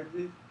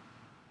expected.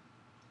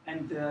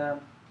 And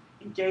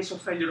in case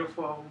of failure of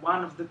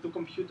one of the two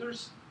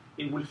computers,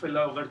 it will fail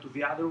over to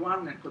the other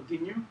one and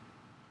continue.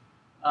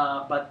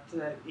 But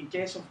in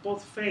case of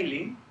both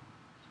failing,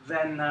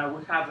 then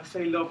we have a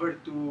failover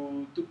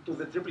to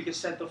the triplicate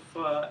set of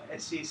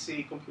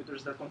SEC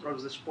computers that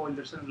controls the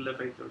spoilers and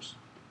elevators,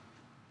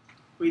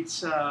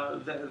 which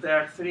there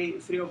are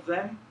three of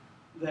them.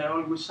 They're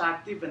always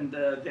active, and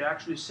they're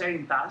actually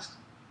sharing tasks.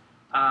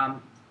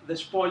 The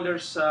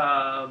spoilers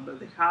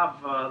they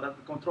have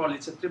that control,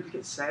 it's a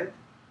triplicate set.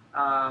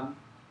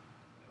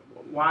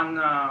 One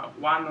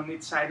on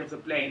each side of the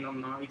plane,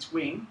 on each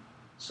wing.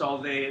 So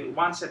the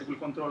one set will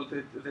control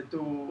the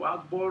two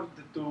outboard,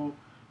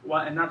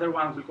 another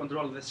one will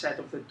control the set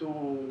of the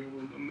two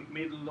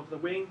middle of the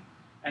wing,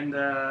 and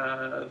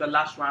the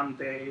last one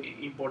the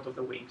inboard of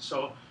the wing.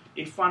 So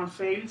if one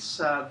fails,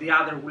 the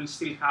other will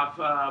still have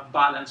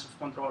balance of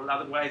control.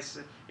 Otherwise,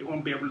 it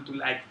won't be able to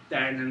like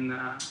turn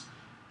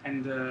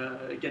and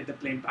get the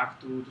plane back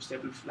to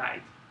stable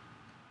flight.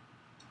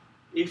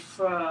 If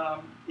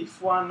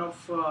one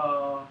of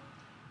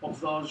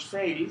those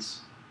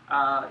fails,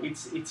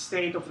 its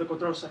state of the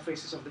control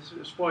surfaces of the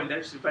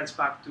spoilers reverts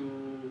back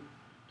to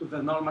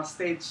the normal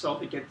state, so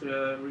they get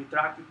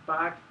retracted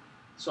back,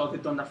 so they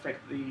don't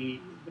affect the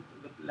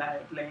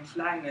plane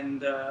flying,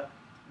 and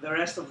the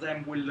rest of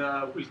them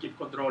will keep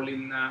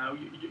controlling.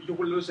 You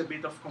will lose a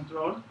bit of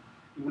control.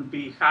 It will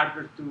be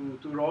harder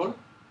to roll,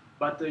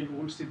 but you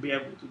will still be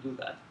able to do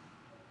that.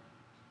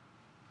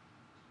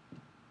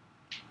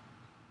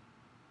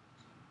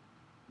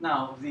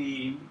 Now,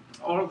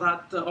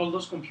 all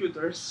those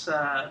computers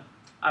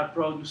are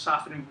prone to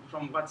suffering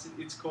from what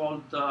it's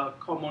called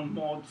common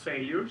mode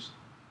failures,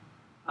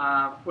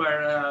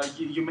 where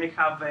you may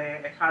have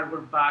a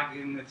hardware bug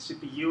in the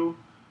CPU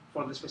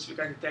for the specific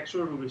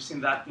architecture. We've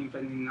seen that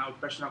even in our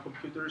personal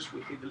computers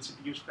with idle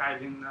CPUs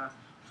driving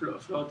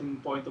floating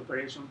point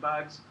operation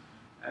bugs,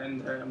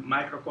 and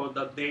microcode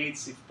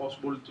updates if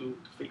possible to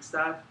fix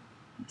that.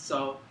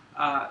 So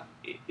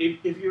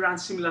if you run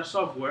similar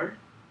software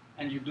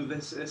and you do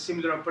this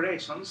similar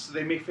operations,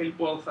 they may fail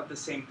both at the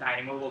same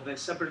time, although they're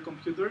separate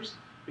computers,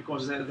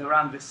 because they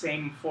run the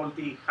same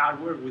faulty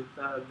hardware with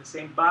the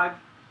same bug,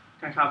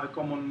 can have a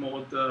common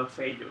mode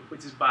failure,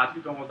 which is bad.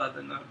 You don't want that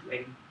in a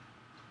plane.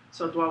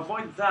 So to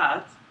avoid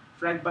that,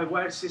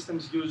 flight-by-wire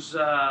systems use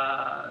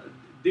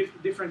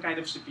different kind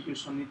of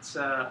CPUs on its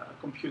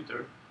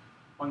computer,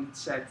 on its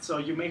set. So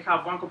you may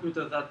have one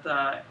computer that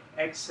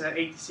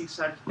x86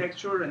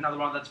 architecture, another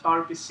one that's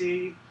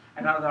PowerPC,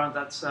 another one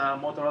that's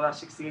Motorola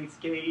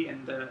 68K,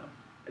 and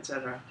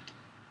etc.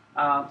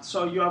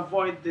 So you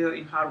avoid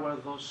in hardware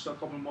those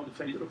common mode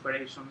failure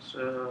operations,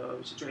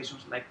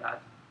 situations like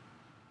that.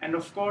 And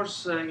of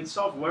course, in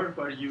software,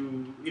 where if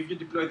you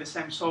deploy the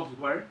same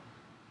software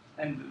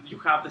and you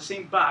have the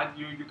same bug,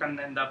 you can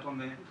end up on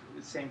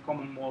the same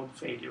common mode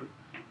failure.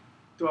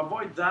 To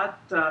avoid that,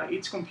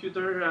 each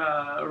computer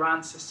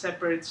runs a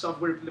separate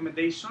software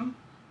implementation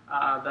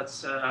that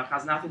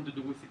has nothing to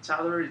do with each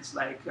other. It's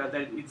like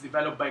it's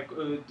developed by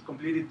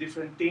completely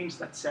different teams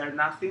that share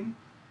nothing.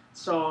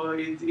 So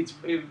it's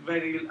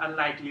very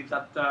unlikely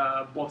that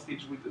both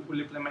teams will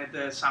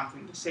implement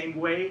something the same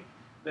way.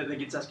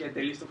 They just get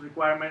a list of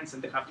requirements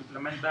and they have to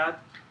implement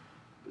that.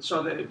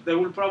 So they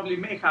will probably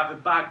may have a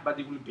bug, but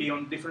it will be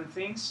on different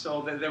things,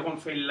 so they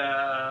won't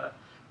fail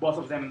both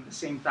of them at the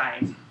same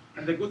time.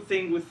 And the good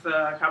thing with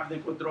having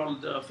the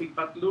controlled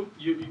feedback loop,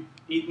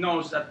 it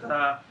knows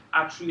that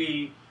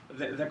actually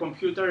the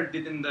computer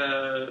didn't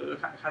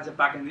has a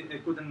bug and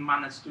it couldn't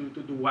manage to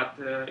do what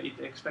it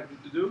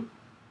expected to do.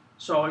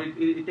 So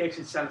it takes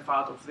itself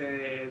out of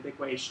the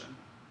equation.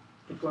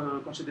 It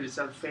considers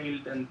itself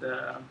failed and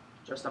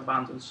just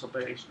abandons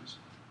operations.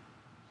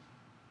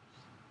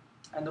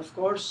 And of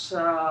course,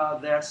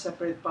 there are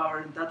separate power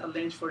and data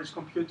lanes for each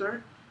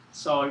computer.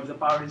 So if the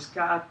power is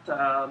cut,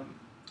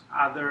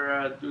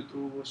 either due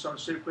to short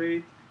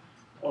circuit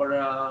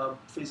or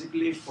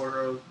physically,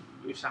 for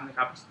if something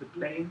happens to the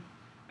plane,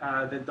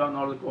 they don't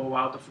all go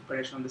out of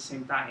operation at the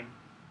same time.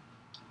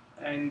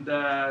 And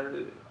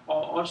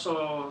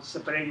also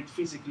separated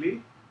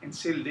physically and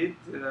sealed it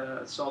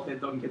so they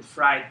don't get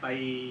fried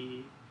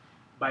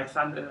by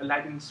thunder,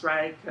 lightning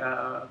strike.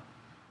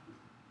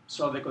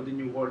 So they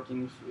continue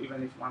working.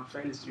 Even if one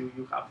fails,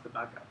 you have the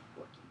backup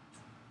working.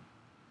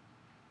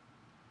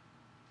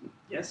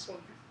 Yes?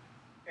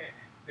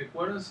 The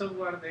quorum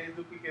software, they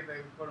duplicate the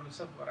quorum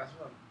software as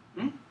well.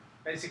 Hmm?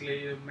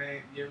 Basically,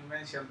 you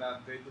mentioned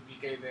that they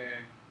duplicate the,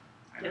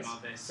 I don't Yes. know,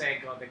 the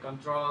sec or the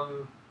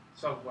control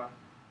software.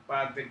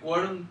 But the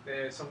quorum,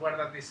 the software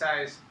that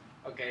decides,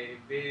 okay,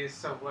 this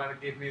software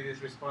gives me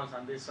this response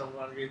and this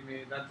software gives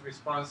me that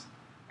response,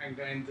 I'm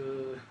going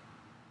to...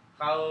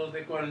 How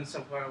the quorum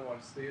software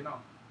works, do you know?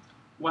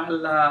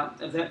 Well,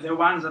 the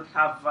ones that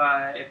have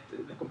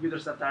the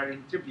computers that are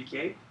in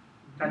triplicate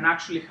can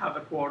actually have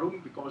a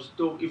quorum, because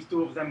if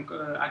two of them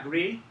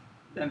agree,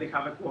 then they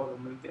have a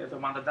quorum. And the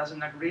one that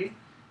doesn't agree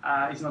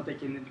is not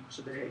taken into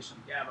consideration.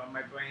 Yeah, but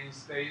my point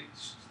is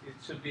it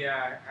should be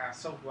a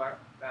software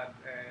that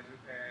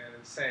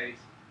says,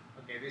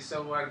 okay, this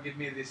software give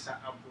me this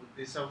output,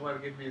 this software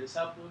give me this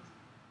output,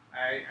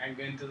 I'm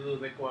going to do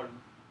the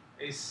quorum.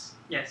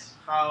 Yes.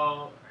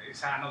 How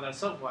is another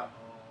software,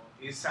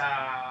 or is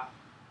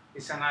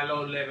an a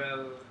low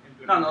level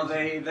implementation?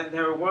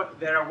 No,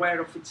 they're aware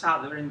of each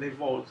other and they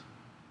vote.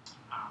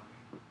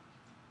 Okay.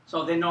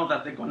 So they know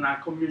that they're gonna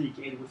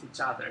communicate with each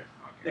other.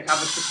 Okay. They have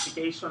a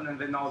specification and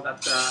they know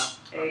that,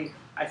 hey,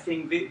 I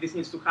think this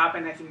needs to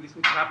happen, I think this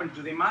needs to happen.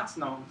 Do they match?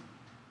 No.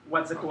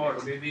 What's the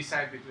quorum? They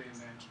decide between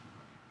them.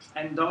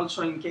 And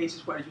also in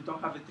cases where you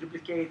don't have a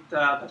triplicate,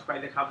 that's why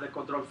they have the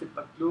control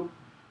feedback loop.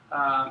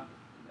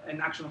 An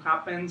action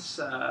happens,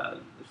 the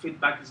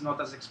feedback is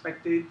not as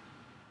expected.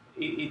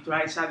 It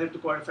tries either to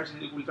correct, first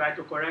it will try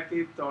to correct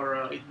it,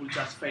 or it will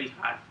just fail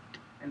hard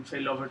and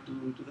fail over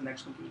to the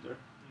next computer.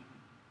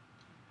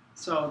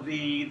 So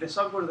the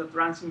software that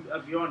runs in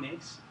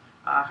avionics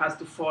has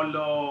to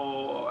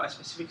follow a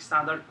specific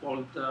standard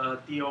called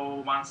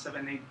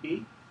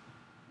TO178B,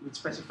 which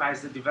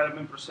specifies the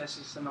development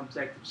processes and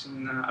objectives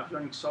in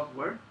avionics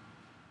software.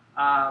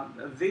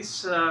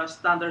 This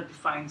standard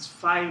defines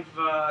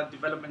 5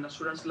 development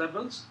assurance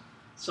levels.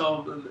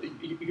 So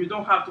you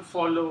don't have to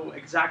follow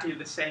exactly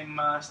the same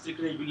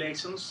strict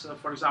regulations.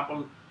 For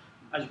example,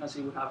 as you can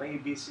see, we have A,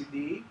 B, C,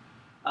 D.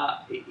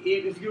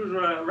 If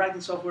you're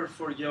writing software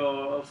for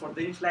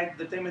the in-flight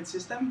entertainment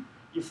system,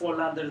 you fall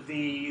under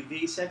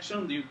the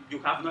section. You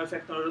have no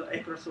effect on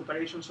aircraft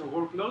operations or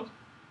workload.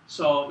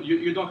 So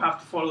you don't have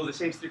to follow the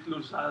same strict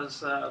rules as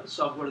the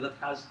software that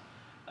has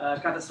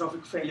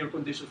catastrophic failure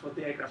conditions for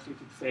the aircraft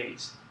if it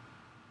fails.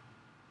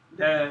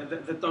 They're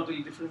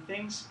totally different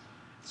things.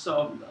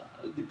 So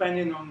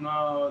depending on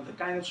the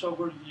kind of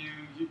software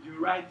you're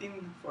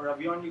writing for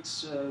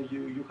avionics,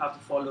 you have to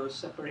follow a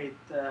separate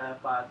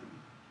path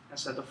and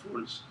set of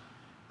rules.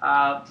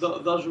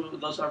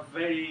 Those are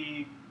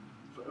very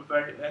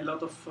a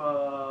lot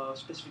of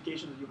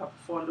specifications that you have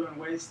to follow in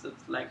ways that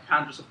like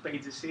hundreds of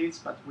pages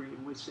each, but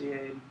we see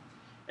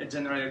a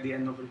general idea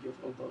and overview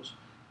of all those.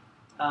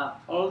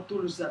 All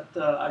tools that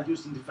are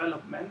used in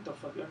development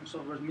of avionics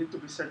software need to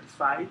be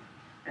certified,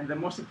 and the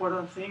most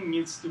important thing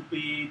needs to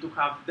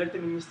have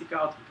deterministic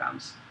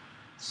outcomes.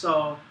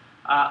 So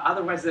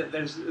otherwise,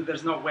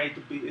 there's no way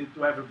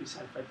to ever be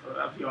certified for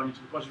avionics,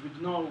 because if you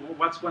don't know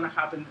what's going to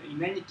happen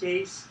in any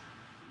case,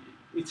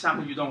 it's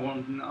something you don't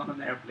want on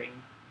an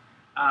airplane.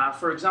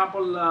 For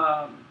example,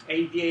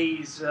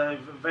 ADA is a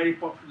very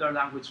popular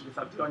language with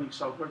avionics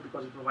software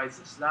because it provides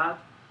us that.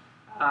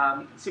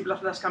 C++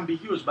 can be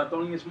used, but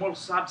only a small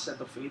subset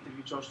of it if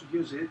you chose to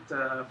use it.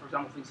 For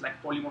example, things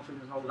like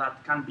polymorphism and all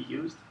that can be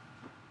used.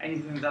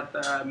 Anything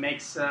that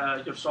makes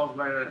your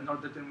software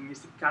not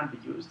deterministic can be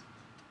used.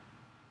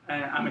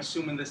 I'm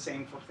assuming the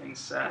same for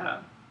things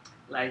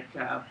like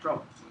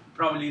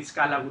probably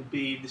Scala would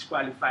be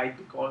disqualified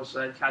because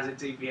it has a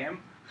JVM.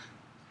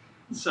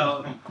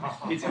 So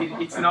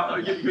it's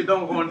not, you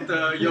don't want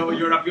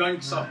your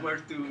avionics software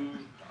to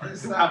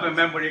have a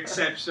memory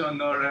exception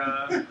or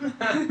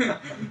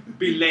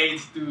be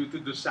late to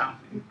do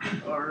something.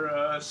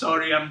 Or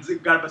sorry, I'm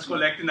garbage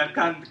collecting, I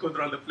can't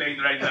control the plane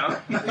right now.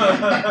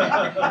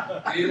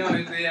 Do you know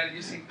if they are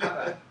using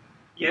Scala?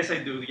 Yes, I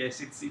do.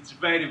 Yes, it's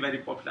very, very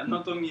popular.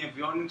 Not only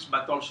avionics,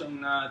 but also in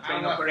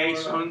train And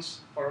operations.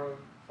 For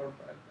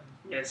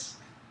Yes.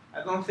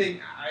 I don't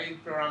think I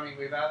programming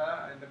with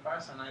ADA in the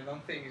past, and I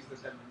don't think it's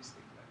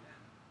deterministic.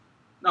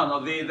 No,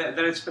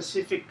 there is a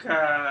specific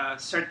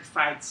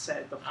certified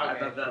set of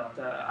ADA that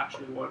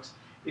actually works.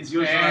 It's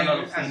used on a lot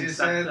of things. As you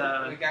said,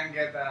 we can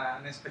get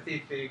a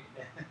specific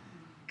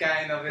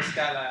kind of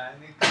Scala.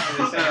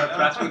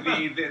 Trust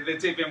me, the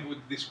JVM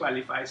would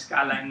disqualify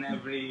Scala in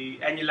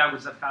any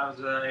language that has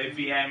a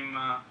VM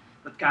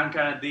that can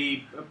carry the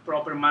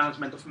proper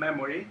management of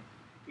memory.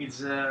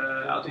 It's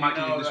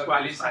automatically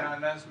disqualified. There is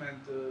an announcement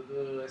to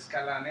do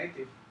Scala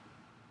native.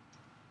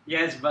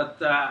 Yes, but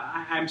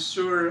I'm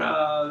sure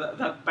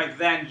that by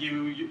then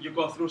you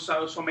go through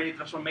so many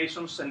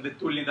transformations, and the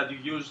tooling that you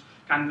use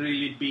can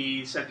really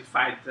be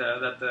certified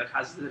that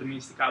has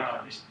deterministic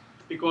outcomes.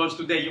 Because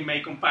today you may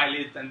compile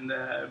it and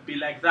be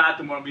like that,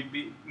 tomorrow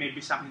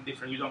maybe something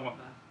different. You don't want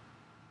that.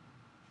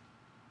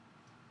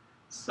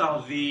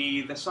 So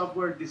the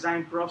software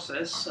design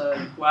process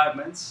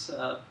requirements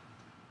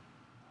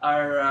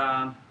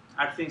are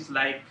things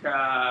like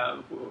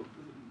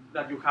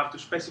that you have to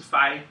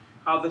specify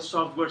how the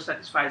software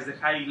satisfies the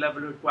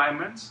high-level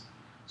requirements.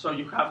 So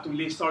you have to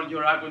list all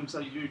your algorithms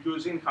that you're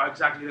using, how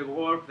exactly they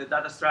work, the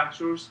data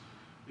structures,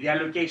 the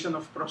allocation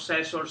of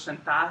processors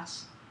and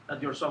tasks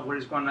that your software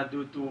is going to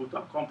do to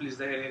accomplish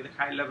the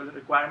high-level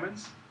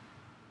requirements.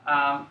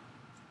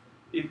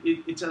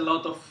 It's a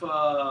lot of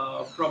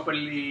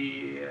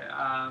properly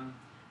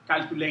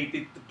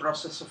calculated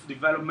process of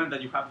development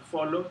that you have to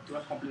follow to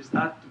accomplish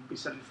that, to be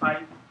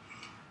certified.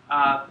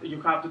 You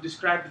have to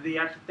describe the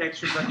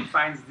architecture that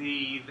defines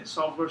the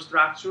software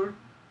structure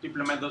to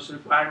implement those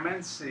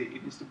requirements.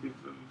 It needs to be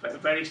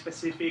very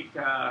specific,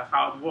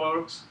 how it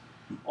works,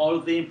 all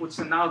the inputs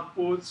and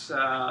outputs.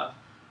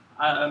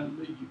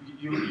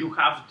 You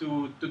have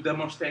to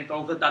demonstrate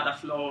all the data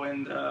flow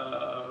and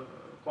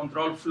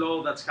control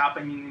flow that's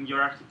happening in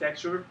your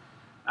architecture.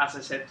 As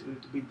I said,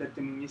 to be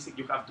deterministic,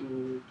 you have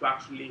to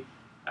actually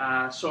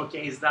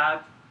showcase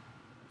that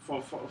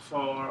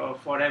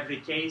for every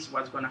case,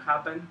 what's going to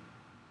happen,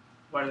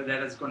 where the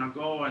data is going to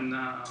go, and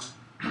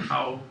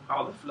how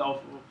the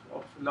flow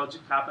of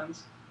logic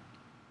happens.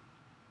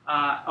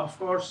 Of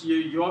course,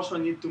 you also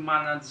need to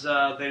manage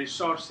the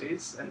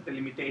resources and the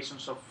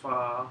limitations of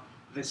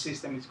the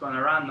system it's going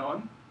to run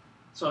on.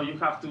 So you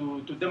have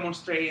to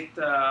demonstrate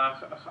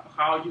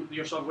how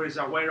your software is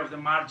aware of the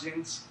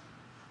margins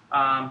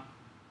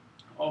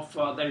of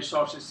the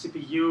resources,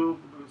 CPU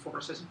for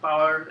processing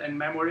power and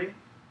memory,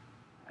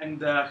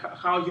 and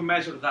how you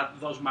measure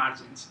those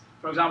margins.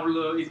 For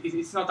example,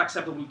 it's not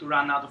acceptable to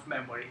run out of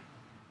memory.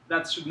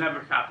 That should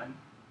never happen.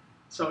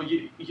 So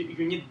you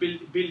need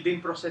built-in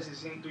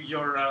processes into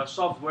your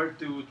software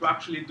to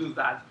actually do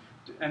that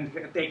and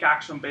take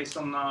action based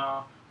on,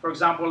 for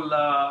example,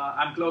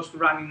 I'm close to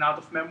running out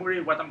of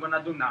memory. What I'm going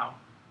to do now?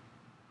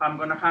 I'm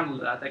going to handle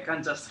that. I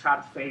can't just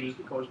hard fail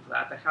because of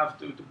that. I have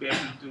to be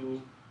able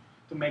to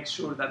make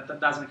sure that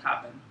doesn't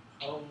happen.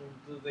 How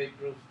do they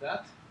prove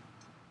that?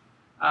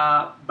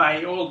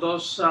 By all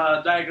those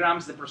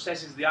diagrams, the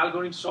processes, the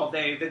algorithms, so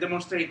they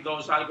demonstrate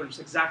those algorithms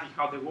exactly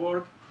how they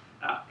work,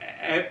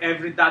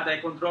 every data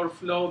control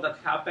flow that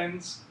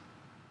happens,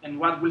 and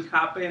what will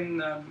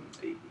happen.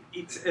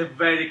 It's a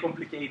very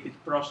complicated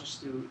process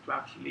to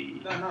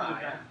actually...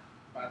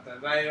 But the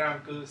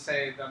diagram could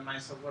say that my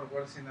software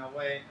works in a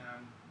way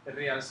and the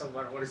real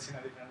software works in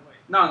a different way.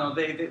 No,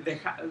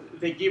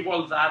 they give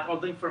all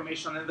the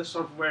information in the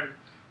software,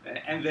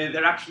 and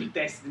they're actually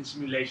tested in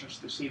simulations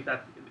to see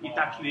that it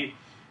actually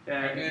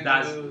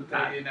does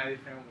that. In a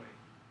different way.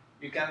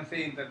 You can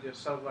think that your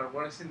software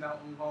works in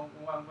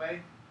one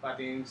way, but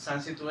in some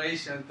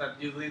situations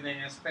that you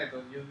didn't expect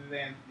or you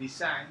didn't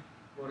design,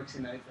 works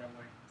in a different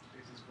way.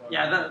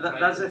 Yeah,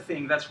 that's the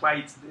thing. That's why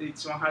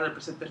it's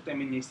 100%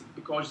 deterministic,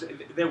 because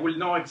they will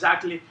know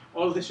exactly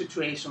all the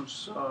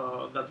situations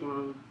that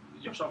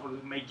your software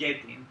may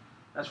get in.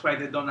 That's why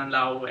they don't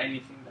allow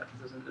anything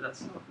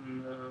that's not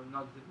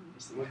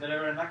deterministic. Was there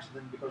ever an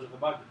accident because of a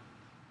bug?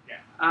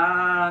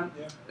 Yeah.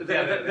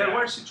 There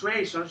were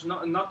situations,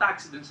 not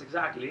accidents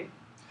exactly,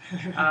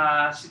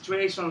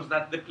 situations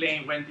that the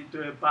plane went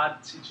into a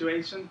bad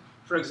situation.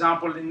 For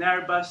example, in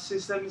Airbus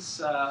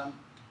systems,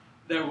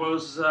 there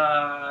was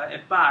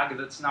a bug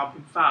that's now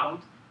been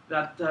found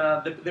that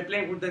the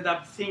plane would end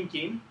up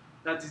thinking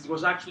that it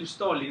was actually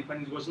stalling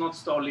when it was not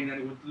stalling,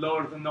 and it would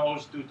lower the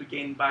nose to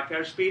gain back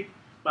airspeed,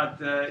 but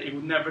it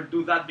would never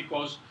do that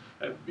because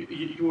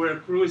you were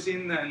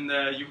cruising and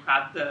you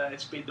had a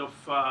speed of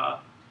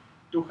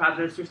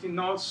 250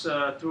 knots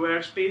through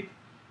airspeed,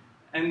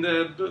 and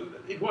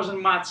it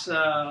wasn't much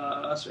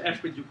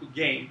airspeed you could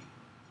gain.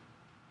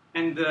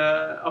 And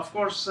of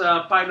course,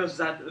 pilots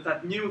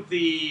that knew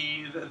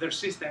their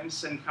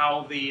systems and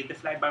how the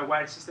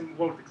fly-by-wire system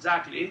worked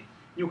exactly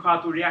knew how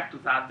to react to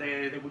that.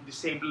 They would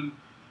disable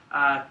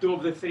 2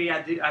 of the 3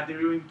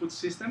 ADIRU input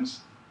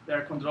systems. There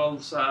are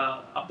controls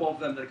above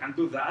them that can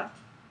do that.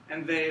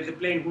 And the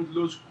plane would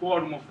lose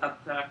quorum of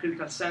that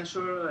critical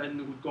sensor and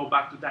would go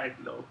back to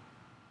direct low.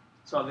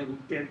 so they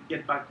would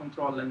get back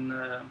control and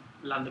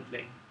land the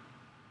plane.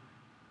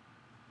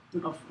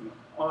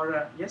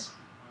 Yes?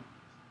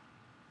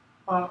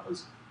 I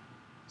was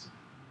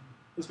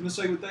going to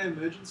say, would they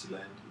emergency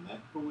land in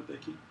that, or would they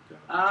keep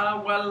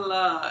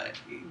going?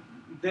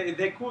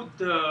 They could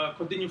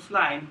continue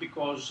flying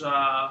because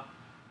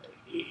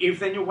if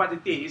they knew what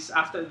it is,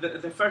 after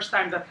the first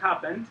time that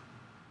happened,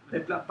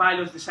 the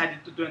pilots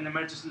decided to do an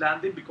emergency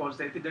landing because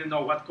they didn't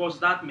know what caused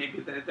that. Maybe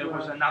there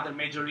was another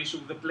major issue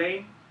with the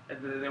plane that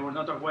they were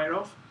not aware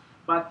of.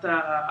 But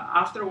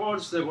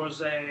afterwards, there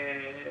was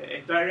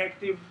a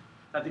directive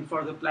that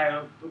informed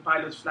the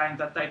pilots flying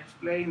that type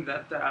of plane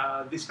that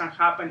this can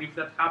happen. If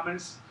that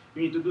happens,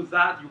 you need to do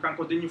that. You can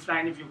continue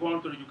flying if you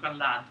want, or you can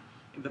land.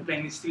 If the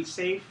plane is still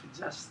safe,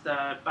 just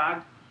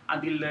bug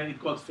until it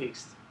got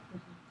fixed.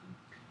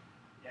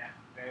 Yeah,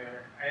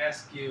 I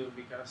ask you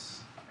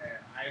because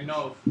I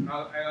know,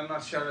 I'm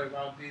not sure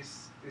about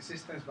these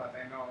systems, but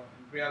I know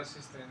in real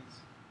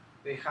systems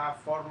they have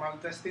formal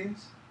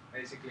testings,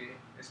 basically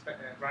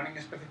running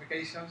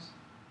specifications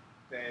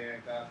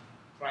that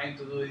trying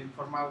to do it in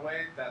formal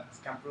way that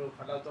can prove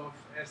a lot of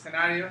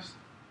scenarios,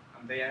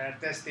 and they are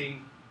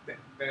testing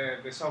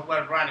the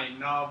software running,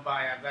 not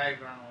by a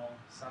diagram or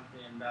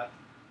something that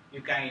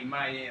you can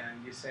imagine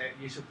and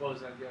you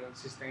suppose that your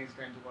system is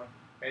going to work.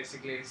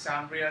 Basically,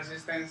 some real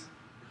systems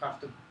you have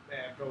to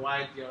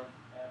provide your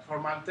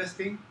formal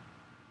testing,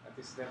 that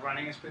is the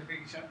running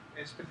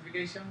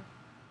specification,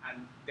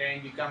 and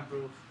then you can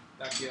prove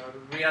that your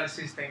real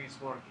system is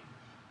working.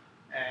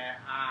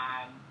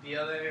 And the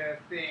other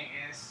thing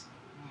is,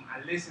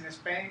 at least in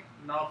Spain,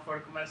 not for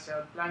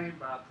commercial planning,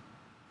 but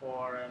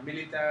for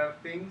military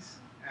things,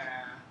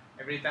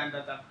 every time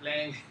that a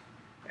plane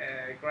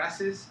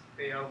crashes,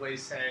 they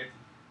always say,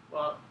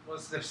 well,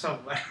 what's the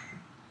software?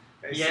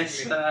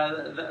 Yes,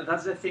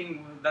 that's the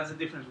thing, that's the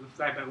difference with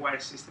fly-by-wire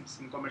systems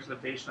in commercial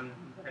aviation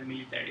and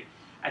military.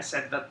 I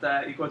said that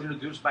it got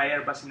introduced by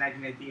Airbus in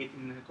 1988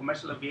 in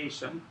commercial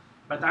aviation,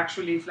 but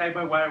actually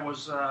fly-by-wire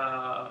was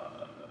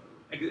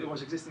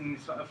existing in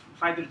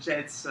fighter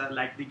jets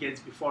like decades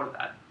before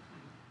that.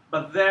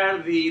 But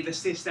there, the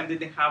system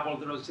didn't have all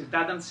those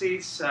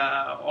redundancies,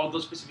 all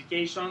those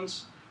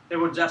specifications. They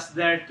were just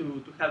there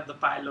to help the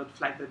pilot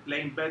fly the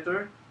plane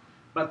better.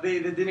 But they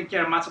didn't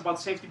care much about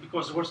safety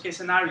because the worst case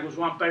scenario was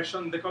one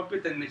person in the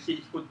cockpit and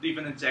he could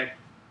even eject.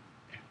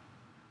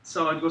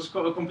 So it was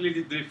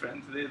completely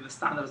different, the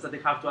standards that they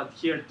have to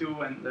adhere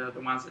to and the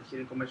ones that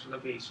here in commercial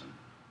aviation.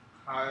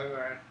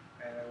 However,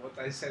 what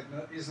I said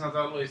is not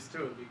always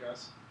true,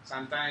 because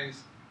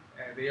sometimes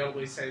they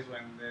always say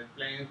when the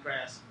plane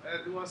crashed,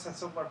 it was a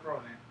software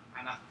problem,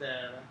 and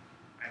after,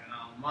 I don't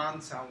know,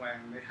 months, and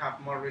when they have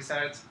more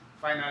research,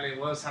 finally it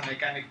was a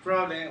mechanic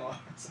problem or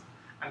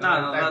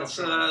no, that's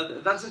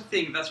the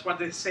thing, that's what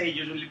they say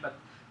usually, but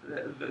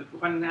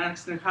when an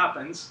accident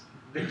happens,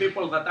 the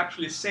people that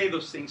actually say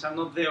those things are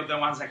not the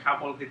ones that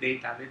have all the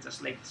data, they're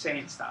just like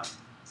saying stuff.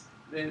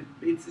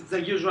 It's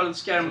the usual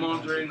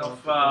scaremongering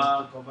of...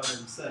 to cover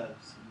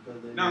themselves,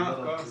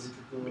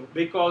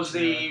 because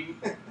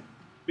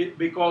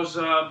because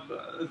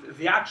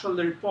the actual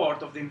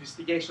report of the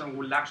investigation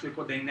will actually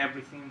contain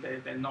everything.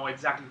 They know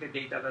exactly the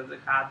data that they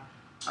had.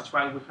 That's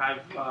why we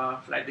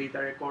have flight data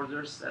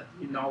recorders that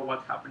we know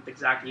what happened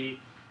exactly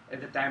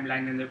at the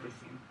timeline and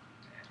everything.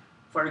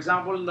 For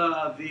example,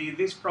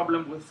 this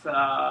problem with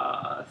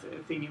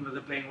thinking that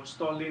the plane was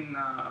stolen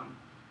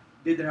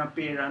didn't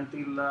appear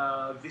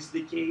until this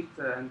decade,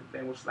 and the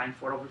plane was flying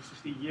for over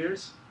 50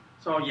 years.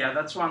 So yeah,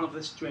 that's one of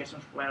the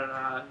situations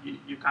where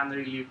you can't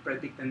really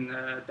predict and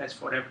test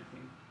for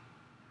everything.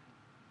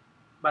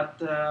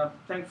 But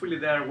thankfully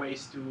there are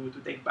ways to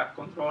take back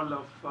control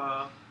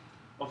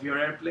of your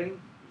airplane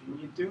if you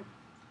need to.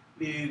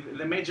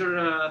 The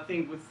major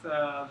thing with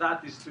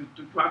that is to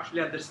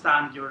actually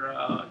understand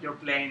your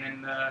plane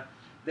and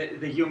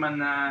the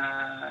human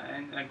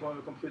and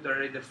computer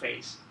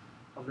interface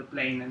of the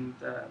plane, and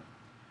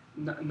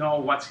know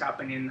what's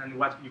happening and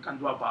what you can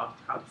do about it,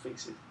 how to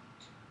fix it.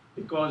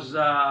 Because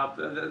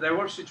there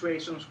were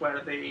situations where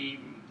the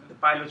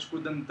pilots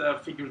couldn't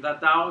figure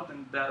that out,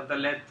 and they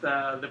let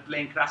the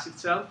plane crash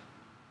itself.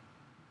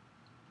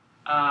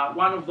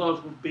 One of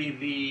those would be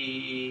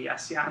the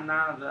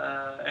Asiana,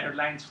 the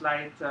airlines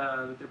flight,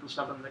 the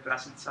 777 that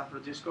crashed in San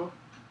Francisco.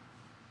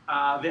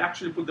 They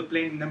actually put the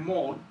plane in a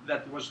mode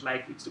that was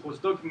like, it was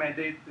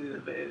documented,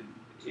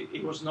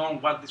 it was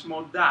known what this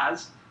mode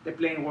does. The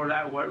plane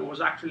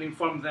was actually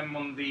informed them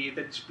on the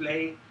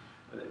display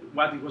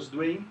what it was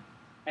doing,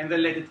 and they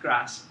let it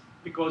crash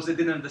because they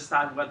didn't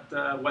understand what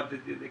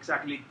they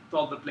exactly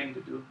told the plane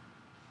to do.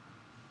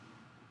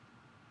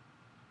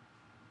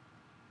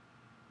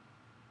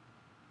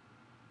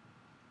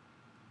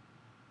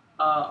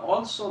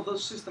 Also,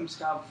 those systems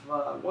have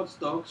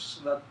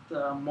watchdogs that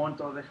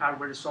monitor the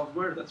hardware and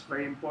software. That's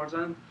very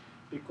important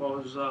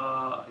because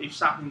if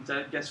something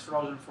gets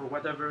frozen for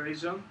whatever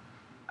reason,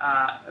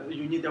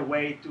 you need a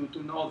way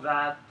to know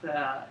that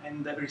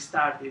and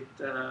restart it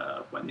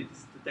when it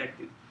is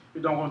detected.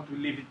 You don't want to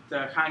leave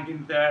it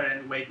hanging there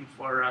and waiting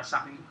for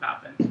something to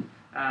happen.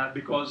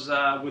 because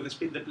with the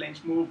speed the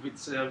planes move,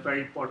 it's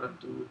very important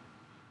to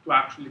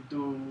actually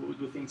do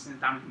things in a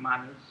timely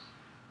manner.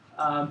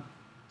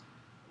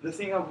 The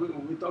thing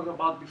we talked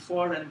about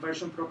before, and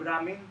version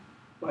programming,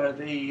 where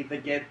they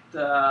get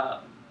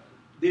the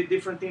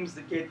different teams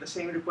that get the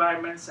same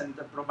requirements and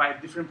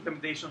provide different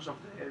implementations of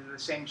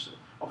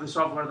the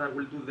software that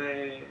will do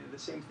the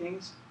same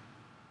things,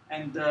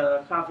 and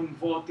having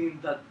voting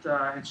that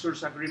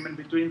ensures agreement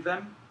between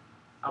them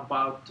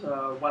about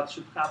what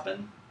should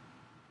happen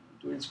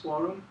to each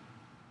quorum.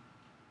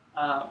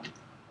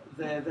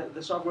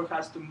 The software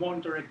has to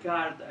monitor a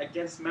card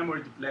against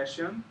memory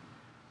depletion.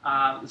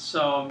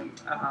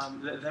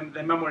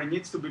 The memory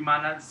needs to be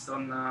managed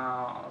on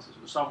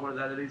software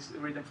that is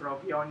written for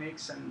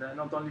avionics, and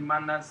not only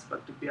managed,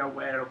 but to be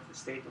aware of the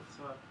state of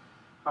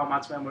how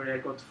much memory I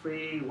got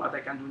free, what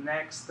I can do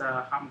next,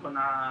 how I'm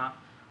gonna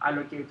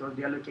allocate or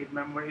deallocate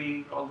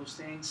memory, all those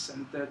things,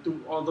 and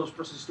all those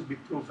processes to be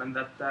proven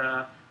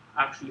that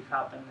actually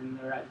happen in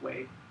the right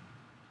way.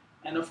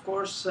 And of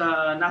course,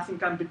 nothing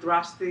can be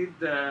trusted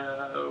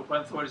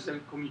when there is a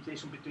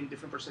communication between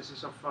different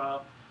processes of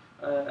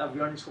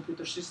avionics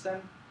computer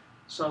system.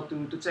 So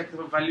to check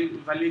the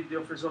validity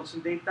of results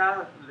and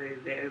data,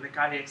 they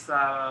carry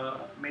extra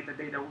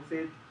metadata with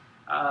it,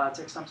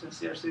 check some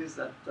sincericities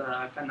that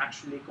can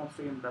actually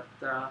confirm that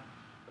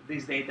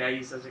this data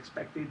is as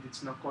expected,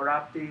 it's not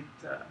corrupted,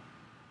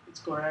 it's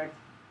correct.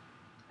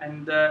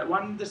 And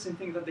one interesting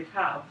thing that they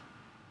have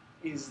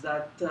is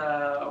that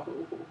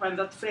when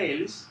that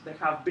fails, they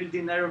have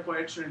built-in error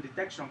correction and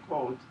detection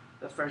code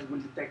that first will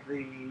detect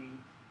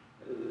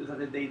that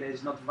the data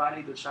is not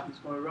valid or something's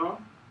going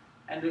wrong.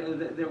 And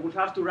they will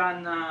have to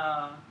run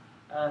a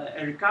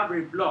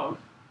recovery block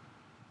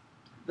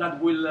that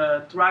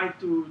will try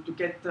to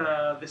get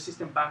the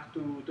system back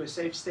to a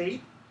safe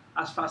state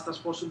as fast as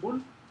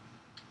possible.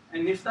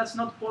 And if that's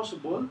not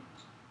possible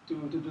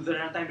to do the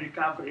runtime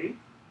recovery,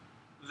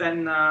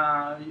 then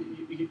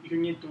you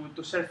need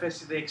to surface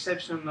the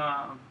exception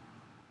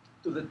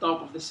to the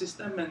top of the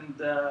system and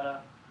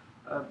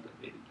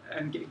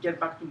get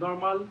back to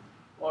normal,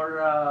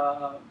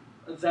 or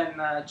then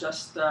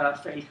just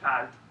fail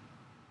hard.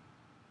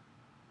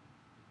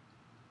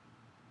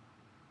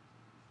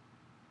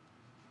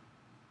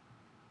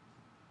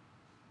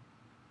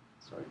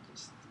 Sorry,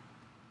 just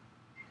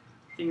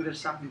I think there's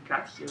something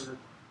cut here that.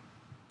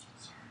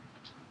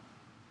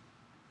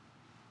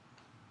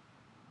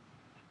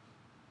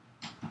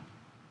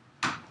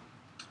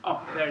 Oh,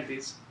 there it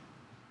is.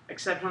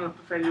 Exceptional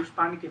failures,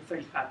 panic, and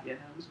fail hard. Yeah,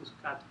 this was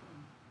cut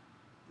from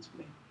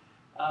display.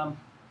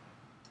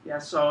 Yeah,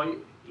 so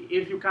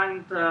if you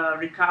can't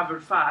recover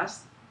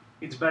fast,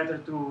 it's better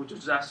to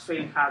just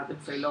fail hard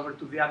and fail over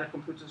to the other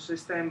computer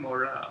system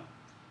or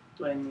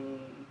to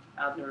any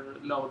other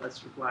load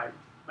that's required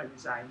by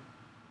design.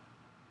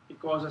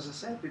 Because, as I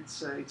said,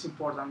 it's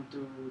important to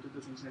do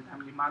things in a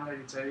timely manner.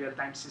 It's a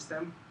real-time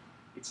system.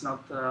 It's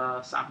not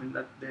something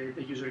that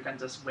the user can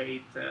just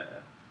wait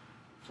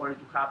for it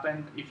to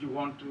happen. If you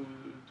want to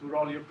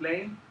roll your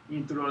plane, you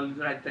need to roll it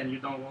right then. You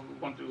don't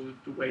want to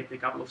wait a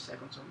couple of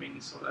seconds or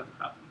minutes for that to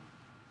happen.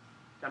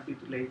 It can be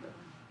too late.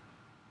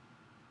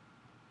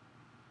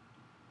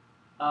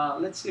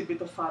 Let's see a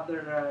bit of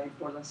other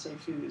important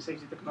safety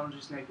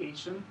technologies in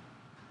aviation.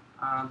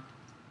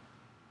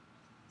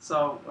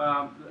 So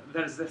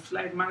there's the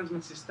flight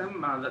management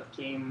system that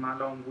came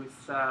along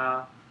with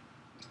the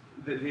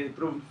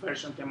approved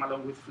version came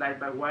along with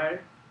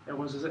flight-by-wire. There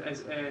was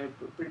a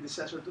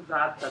predecessor to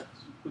that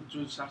could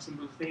do some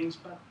simple things,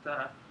 but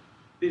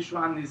this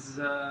one is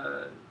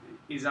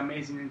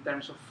amazing in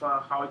terms of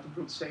how it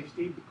improves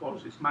safety,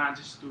 because it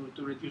manages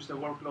to reduce the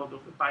workload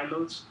of the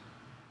pilots.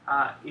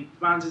 It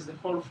manages the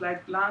whole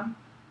flight plan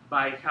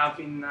by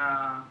having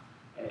a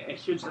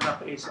huge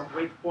database of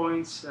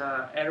waypoints,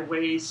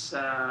 airways,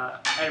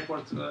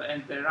 airports,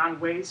 and the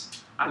runways,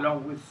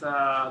 along with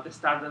the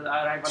standard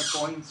arrival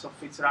points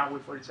of each runway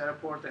for each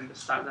airport and the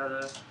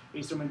standard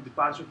instrument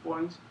departure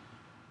points.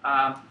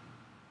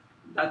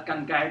 That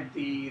can guide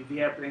the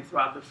airplane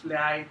throughout the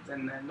flight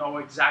and know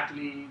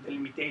exactly the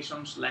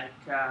limitations,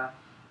 like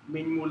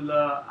minimal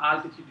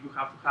altitude you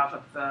have to have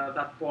at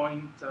that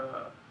point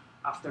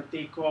after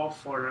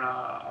takeoff, or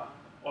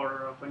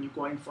when you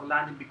go in for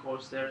landing,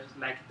 because there's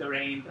like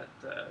terrain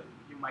that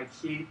you might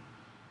hit.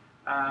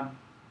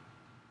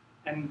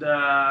 And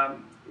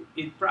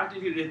it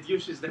practically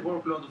reduces the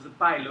workload of the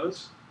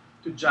pilots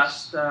to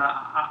just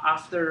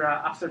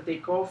after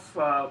takeoff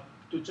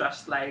to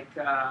just like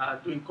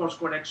doing course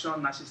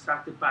correction as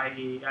instructed by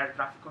air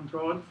traffic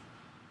control,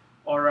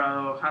 or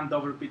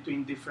handover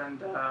between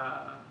different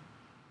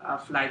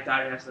flight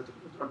areas that are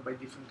controlled by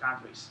different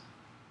countries.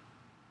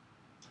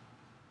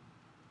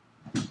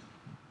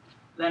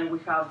 Then we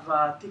have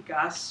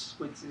TCAS,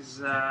 which is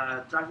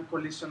Traffic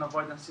Collision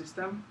Avoidance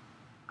System.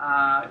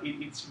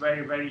 It's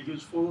very, very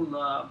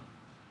useful.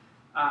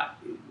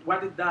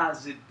 What it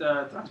does, it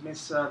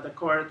transmits the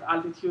correct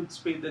altitude,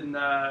 speed, and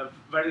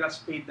vertical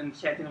speed and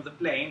heading of the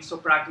plane. So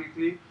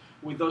practically,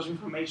 with those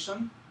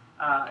information,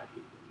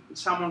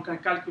 someone can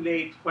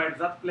calculate where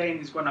that plane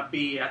is going to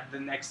be at the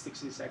next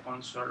 60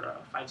 seconds or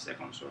 5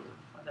 seconds or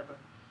whatever.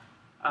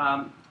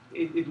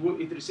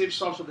 It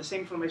receives also the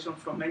same information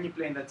from any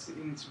plane that's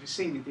in its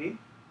vicinity,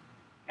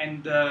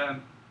 and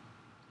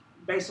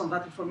based on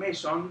that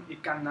information,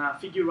 it can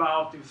figure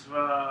out if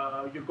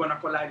you're going to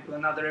collide with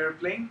another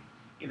airplane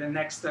in the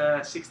next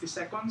 60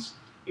 seconds.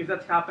 If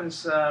that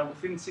happens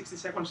within 60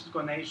 seconds, it's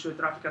going to issue a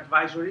traffic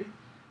advisory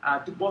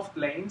to both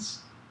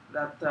planes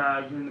that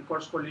you're in a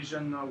course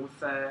collision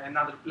with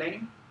another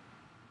plane.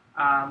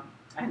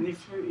 And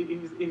if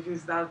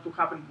it's that to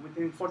happen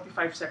within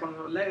 45 seconds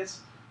or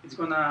less, it's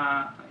going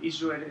to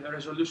issue a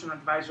resolution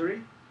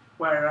advisory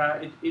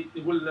where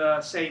it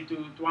will say to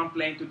one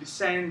plane to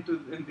descend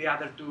and the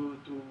other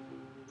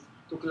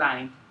to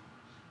climb.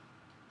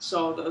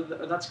 So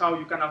that's how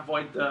you can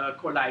avoid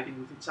colliding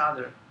with each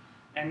other.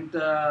 And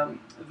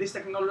this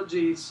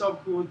technology is so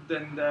good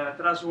and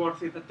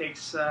trustworthy that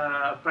takes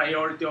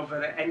priority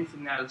over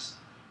anything else.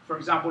 For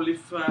example,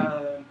 if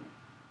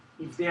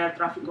the air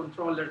traffic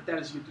controller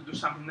tells you to do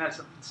something else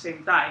at the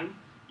same time,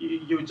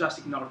 you just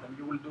ignore them.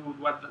 You will do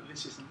what the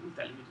system will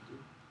tell you to do.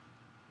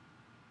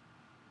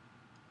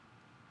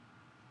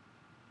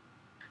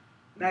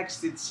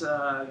 Next, it's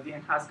the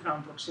enhanced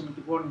ground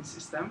proximity warning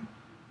system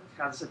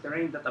that has a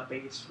terrain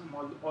database from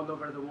all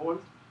over the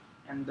world.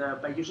 And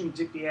by using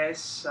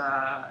GPS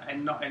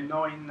and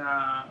knowing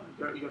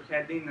your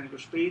heading and your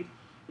speed,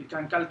 it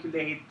can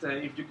calculate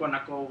if you're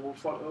gonna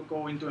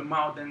go into a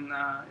mountain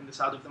in the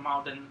south of the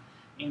mountain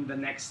in the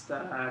next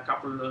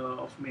couple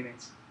of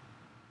minutes,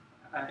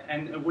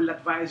 and it will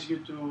advise you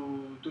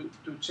to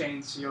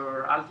change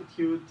your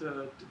altitude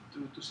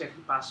to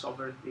safely pass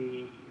over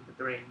the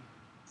terrain.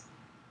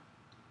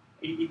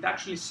 It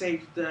actually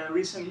saved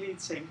recently.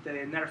 It saved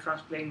an Air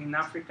France plane in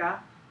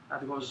Africa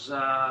that it was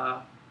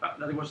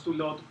too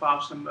low to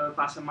pass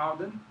a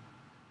mountain.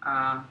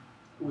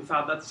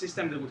 Without that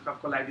system, they would have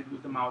collided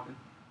with the mountain.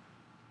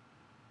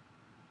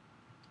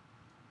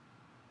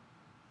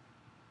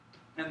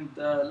 And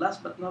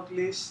last but not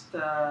least,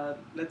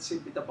 let's see a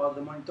bit about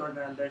the monitoring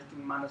and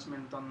alerting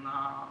management on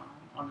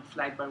a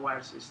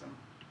flight-by-wire system.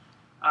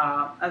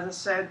 As I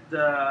said,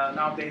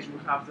 nowadays we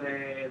have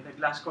the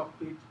glass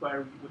cockpit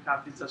where we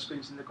have digital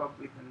screens in the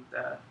cockpit, and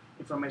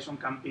information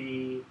can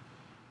be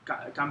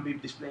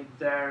displayed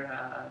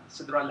there,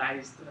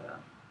 centralized.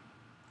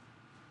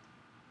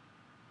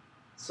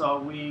 So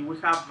we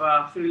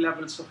have 3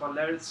 levels of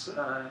alerts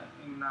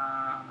in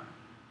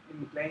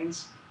the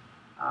planes.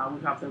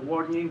 We have the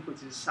warning,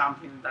 which is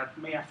something that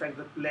may affect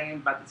the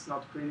plane, but it's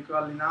not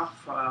critical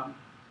enough,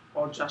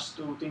 or just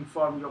to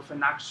inform you of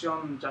an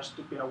action, just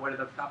to be aware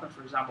that happened.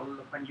 For example,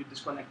 when you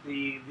disconnect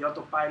the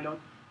autopilot,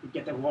 you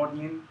get a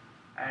warning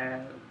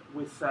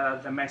with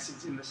the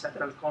message in the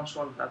central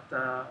console that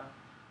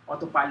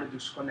autopilot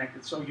is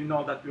connected, so you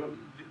know that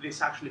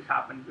this actually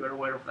happened. You're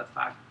aware of that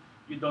fact.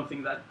 You don't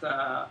think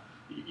that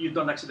you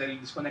don't accidentally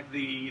disconnect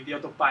the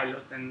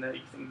autopilot and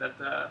you think that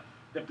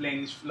the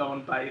plane is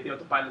flown by the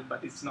autopilot,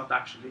 but it's not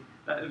actually.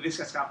 This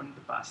has happened in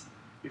the past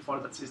before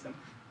that system.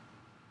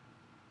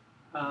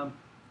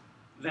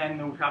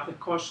 Then we have the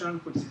caution,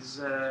 which is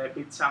a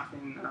bit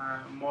something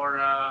more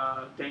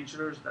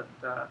dangerous that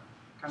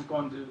can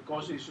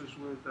cause issues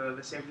with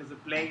the safety of the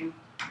plane.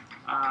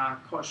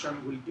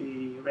 Caution will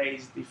be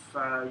raised if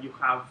you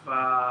have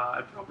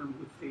a problem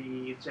with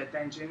the jet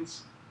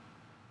engines,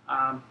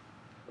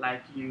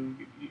 like you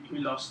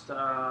lost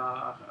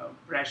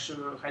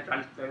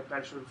hydraulic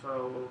pressure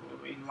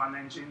in one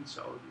engine,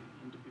 so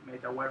you need to be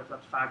made aware of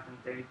that fact and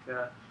take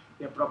the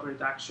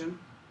appropriate action.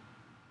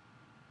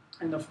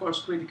 And of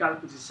course, critical,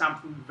 which is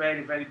something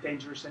very, very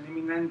dangerous and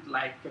imminent,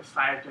 like a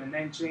fire to an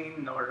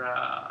engine or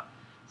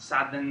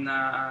sudden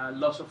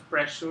loss of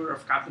pressure,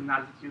 of cabin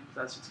altitude,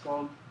 as it's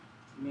called.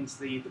 It means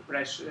the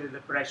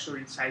pressure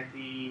inside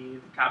the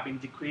cabin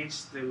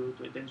decreased to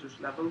a dangerous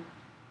level,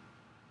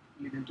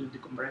 leading to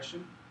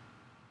decompression.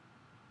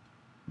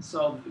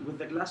 So with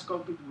the glass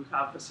cockpit, we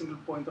have a single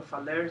point of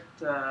alert.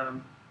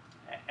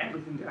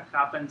 Everything that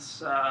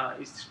happens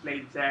is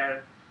displayed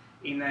there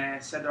in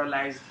a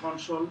centralized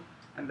console.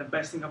 And the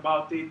best thing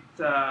about it,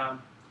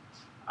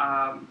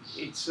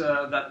 it's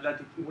that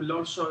it will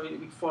also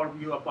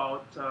inform you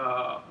about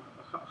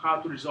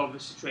how to resolve the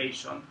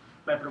situation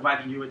by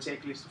providing you a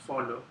checklist to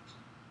follow.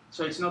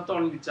 So it's not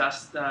only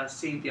just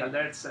seeing the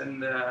alerts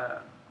and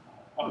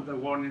all the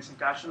warnings and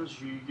cautions,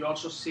 you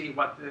also see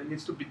what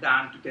needs to be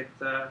done to get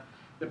the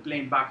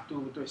plane back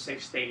to a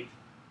safe state,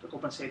 to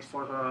compensate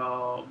for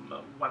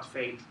what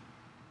failed.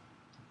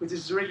 Which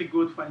is really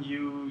good when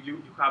you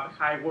have a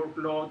high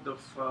workload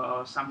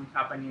of something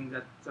happening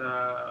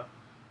that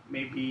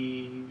may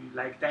be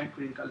like time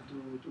critical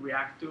to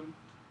react to.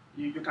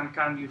 You can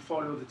kindly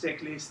follow the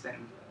checklist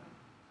and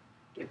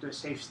get to a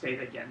safe state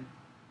again.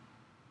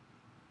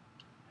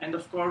 And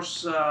of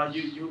course,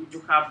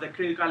 you have the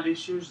critical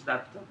issues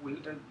that will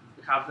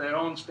have their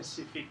own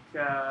specific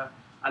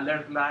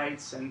alert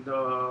lights and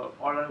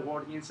oral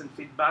warnings and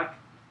feedback,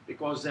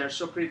 because they're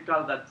so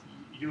critical that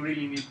you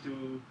really need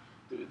to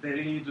they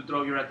really need to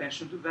draw your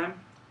attention to them.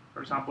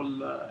 For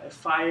example, a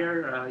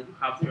fire, you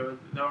have the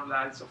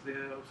lights of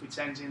its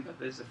engine, that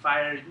there's a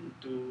fire, you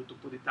need to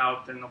put it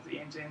out, turn off the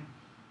engine.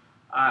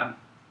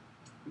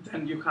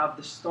 Then you have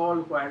the stall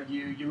where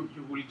you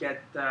will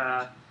get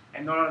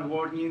an oral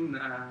warning.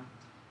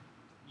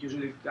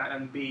 Usually it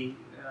can be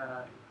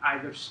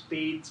either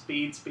speed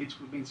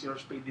means your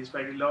speed is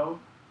very low,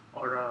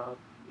 or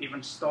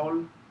even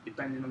stall,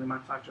 depending on the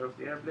manufacturer of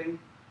the airplane,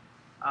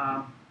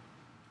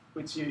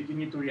 which you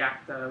need to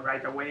react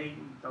right away.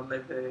 Don't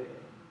let the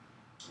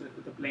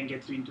plane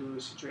get you into a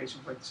situation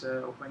when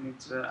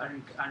it's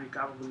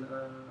unrecoverable.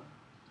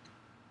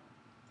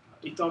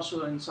 It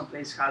also in some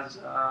places has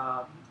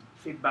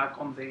feedback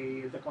on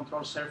the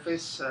control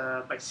surface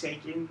by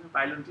shaking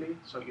violently,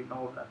 so you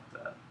know that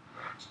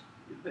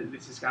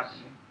this is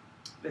happening.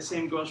 The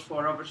same goes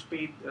for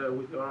overspeed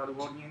with your oral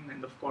warning,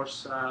 and of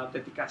course the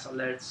TCAS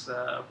alerts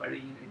where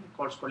in a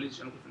course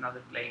collision with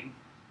another plane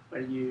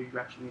where you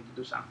actually need to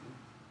do something.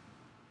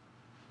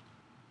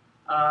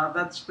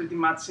 That's pretty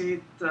much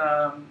it.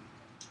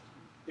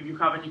 If you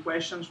have any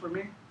questions for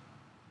me?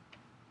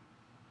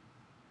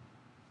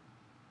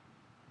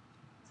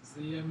 Does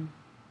the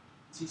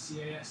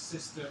TCAS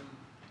system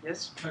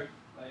cope,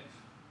 like,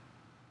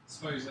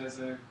 suppose there's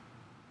a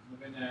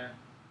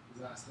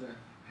disaster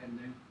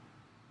pending,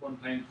 one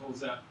plane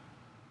pulls up,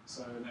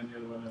 so then the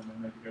other one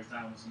maybe goes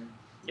down or something.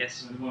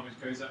 Yes. And then the one which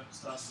goes up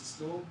starts to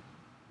stall.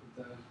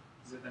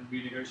 Does it then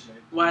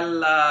renegotiate?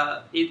 Well,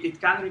 it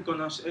can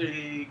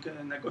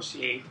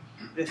negotiate.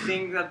 The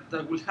thing that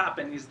will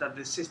happen is that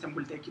the system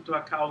will take into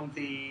account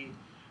the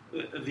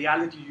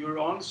altitude you're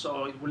on,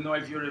 so it will know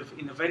if you're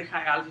in a very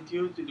high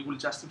altitude, it will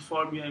just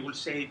inform you and it will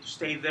say to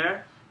stay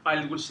there, while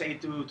it will say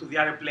to the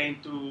other plane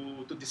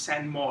to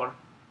descend more.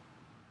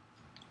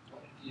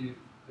 What if you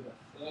put a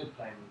third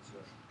plane into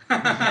it?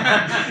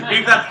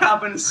 If that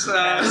happens,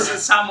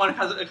 someone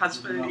has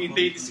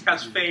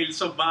failed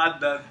so bad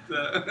that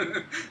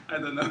I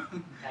don't know.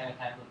 Can it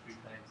handle 3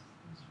 planes?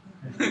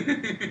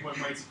 One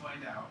way to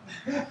find out.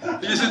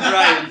 You should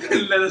try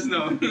it. Let us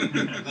know.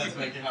 Let's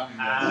make it happen.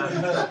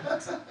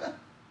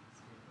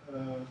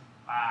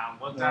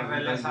 What are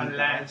the lessons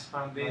learned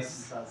from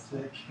this?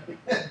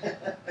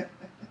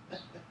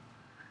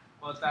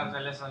 What are the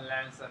lessons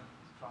learned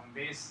from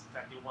this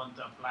that you want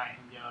to apply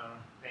in your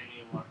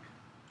daily work?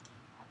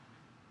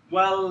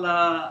 Well,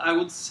 I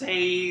would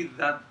say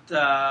that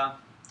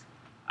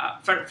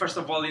first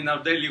of all, in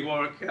our daily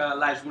work,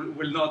 lives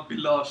will not be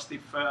lost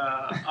if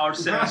our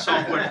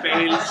software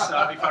fails,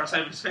 if our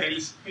service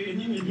fails.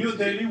 In your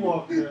daily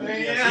work,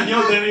 yes, in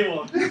your daily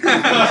work.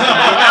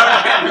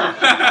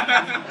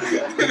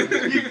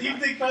 if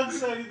they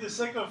cancel in the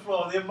second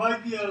floor, there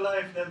might be a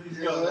life that is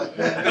gone.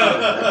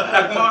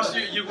 At most,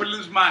 you will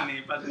lose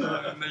money, but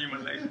no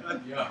human life.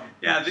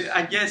 Yeah,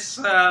 I guess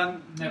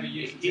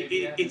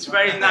it's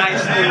very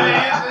nice to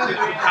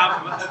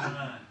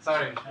have.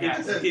 Sorry.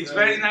 It's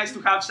very nice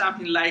to have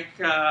something like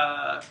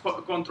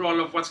control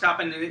of what's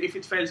happening. If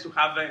it fails, to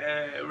have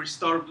a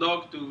restore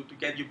block to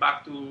get you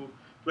back to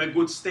a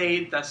good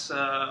state as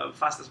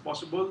fast as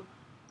possible.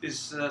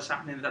 This is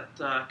something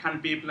that can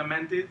be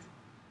implemented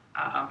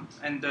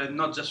and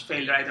not just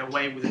fail right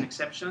away with an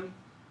exception.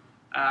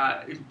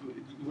 It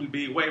will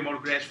be way more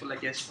graceful, I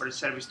guess, for a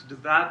service to do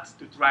that,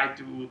 to try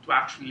to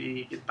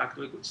actually get back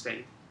to a good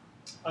state.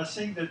 I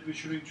think that we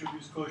should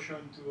introduce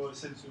caution to our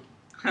sensor.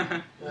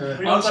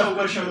 Also,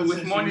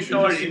 with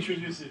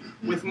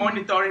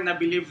monitoring, I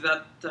believe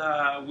that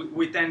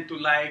we tend to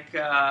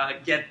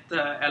get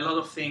a lot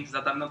of things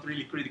that are not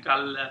really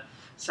critical,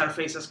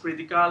 surface as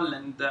critical,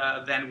 and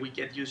then we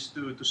get used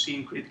to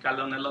seeing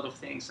critical on a lot of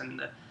things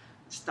and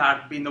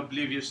start being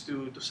oblivious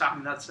to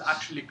something that's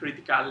actually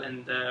critical,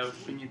 and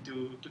we need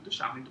to do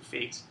something to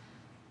fix.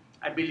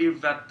 I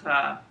believe that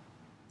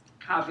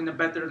having a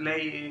better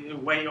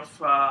way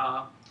of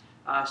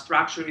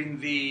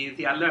structuring the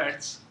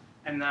alerts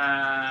and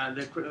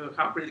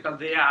how critical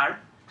they are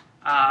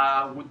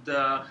would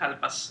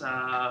help us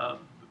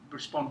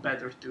respond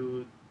better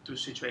to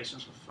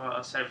situations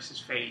of services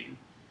failing.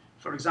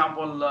 For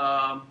example,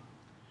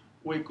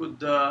 we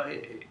could,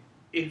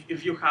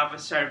 if you have a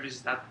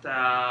service that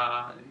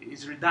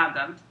is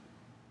redundant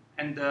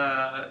and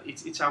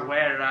it's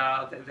aware,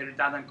 the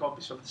redundant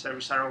copies of the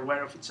service are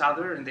aware of each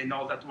other and they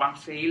know that one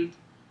failed,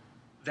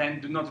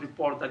 then do not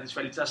report that it's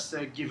failed. Just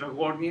give a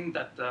warning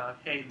that,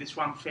 hey, this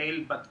one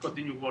failed, but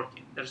continue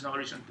working. There's no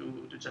reason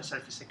to just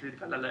surface a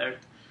critical alert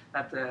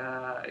that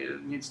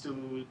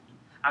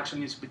action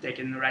needs to be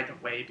taken right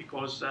away,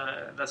 because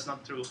that's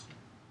not true.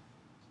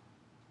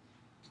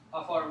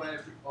 How far away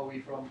are we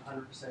from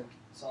 100%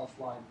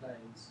 self-flying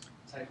planes,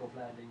 takeoff,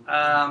 landing?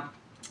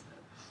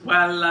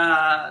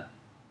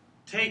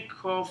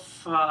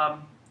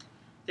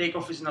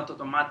 Takeoff is not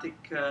automatic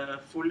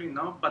fully,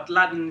 no, but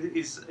landing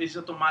is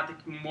automatic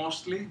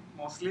mostly.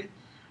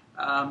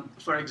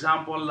 For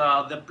example,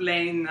 the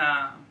plane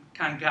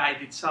can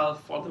guide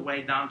itself all the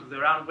way down to the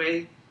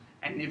runway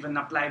and even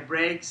apply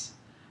brakes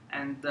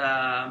and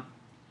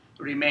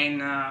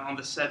remain on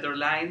the center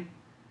line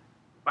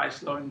by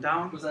slowing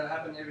down. Does that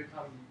happen every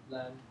time you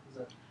land?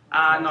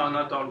 No,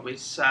 not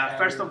always.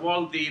 First of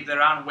all, the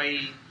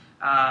runway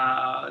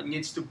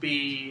needs to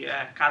be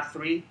Cat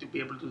 3 to be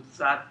able to do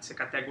that. It's a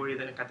category,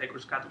 the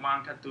categories Cat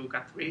 1, Cat 2,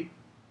 Cat 3.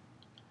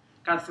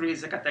 Cat 3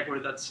 is a category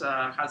that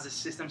has the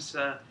systems,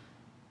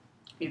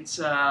 it's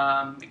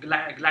a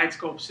glide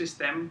scope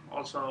system,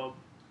 also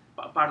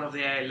part of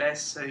the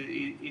ILS,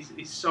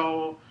 is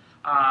so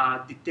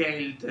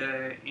detailed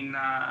in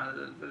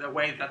the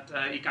way that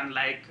it can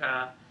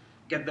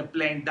get the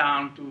plane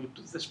down to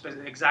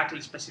the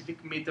exactly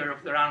specific meter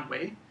of the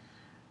runway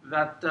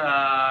that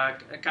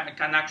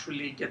can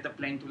actually get the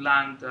plane to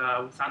land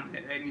without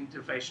any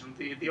intervention.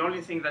 The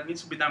only thing that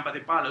needs to be done by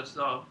the pilots,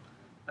 though,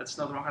 that's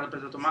not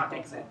 100%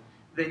 automatic.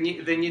 They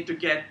need to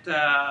get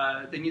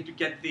the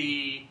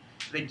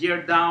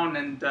gear down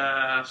and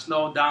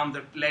slow down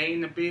the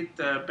plane a bit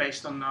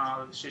based on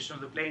the decision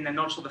of the plane, and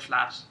also the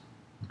flaps.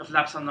 The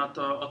flaps are not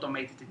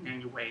automated in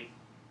any way.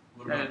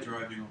 What about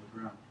driving on the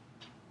ground?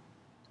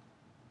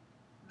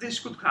 This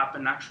could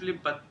happen actually,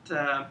 but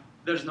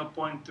there's no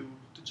point to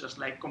just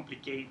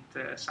complicate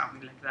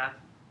something like that,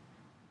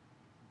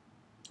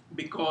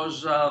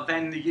 because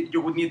then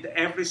you would need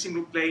every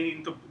single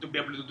plane to be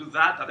able to do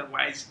that.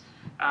 Otherwise,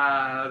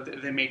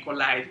 they may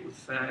collide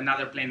with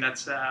another plane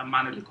that's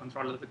manually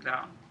controlled at the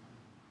ground.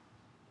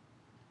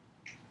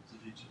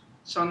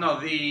 So no,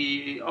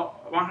 the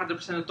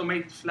 100%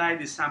 automated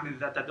flight is something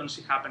that I don't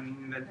see happening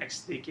in the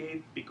next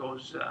decade,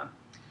 because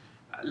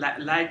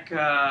like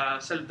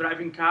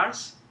self-driving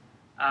cars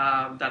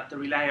that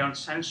rely on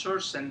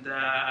sensors and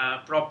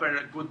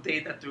proper good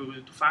data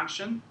to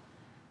function,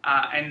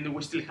 and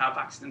we still have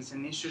accidents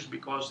and issues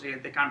because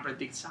they can't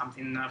predict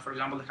something. For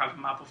example, they have a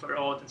map of a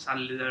road and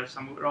suddenly there's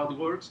some road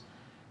works.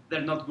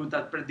 They're not good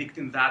at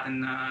predicting that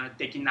and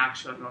taking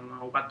action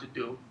on what to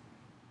do.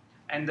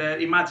 And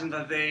imagine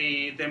that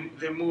they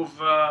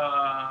move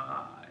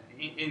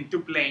in 2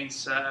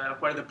 planes,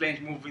 where the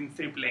planes move in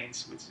 3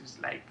 planes, which is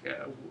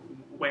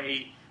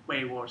way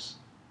worse.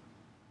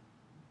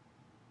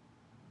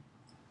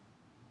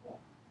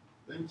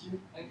 Thank you.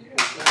 Thank you.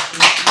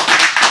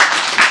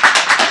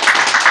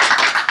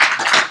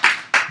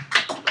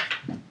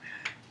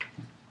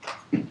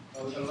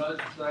 Well, we've got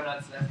loads of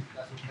donuts left.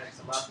 That's what takes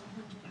them up.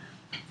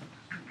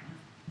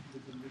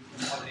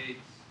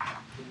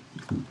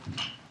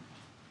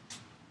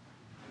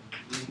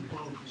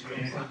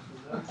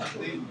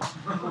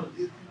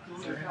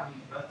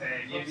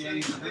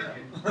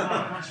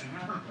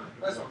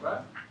 That's all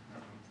right.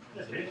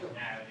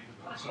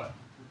 That's right.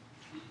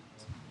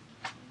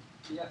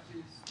 Do you have to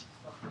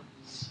stop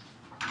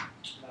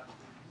the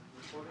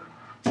recording?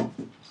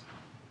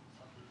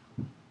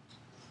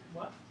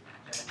 What?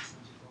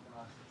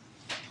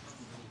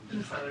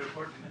 Start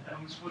recording.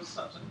 I'm supposed to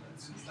stop something.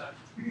 Start.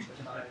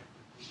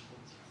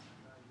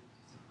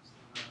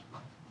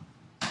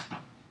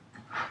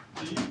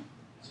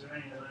 Is there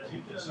any other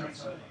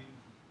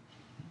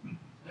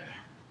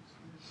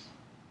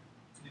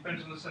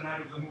Depends on the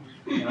scenario of the movie.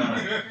 You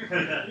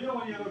know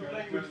when you're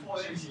playing with 4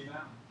 engines,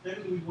 then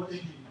with what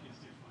engine you can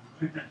still fly,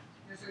 right?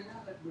 Yeah, so you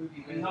know that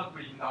movie when not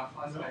really not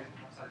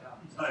upside down.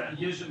 Oh, yeah.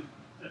 Usually,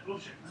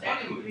 bullshit.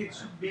 it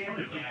should be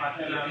everything, but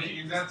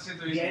In that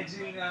situation, the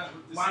engine,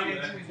 one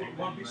engine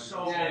won't be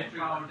so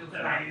proud to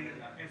fly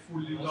a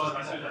fully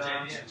loaded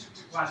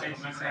one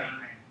engine.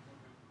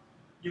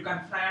 You can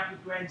fly up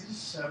with 2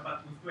 engines,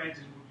 but with 2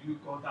 engines you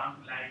go down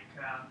to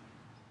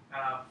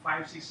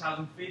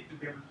 5,000–6,000 feet to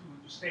be able to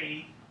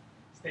stay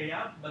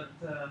up. But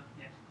yeah,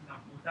 no,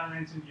 without an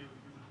engine you will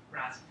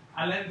crash.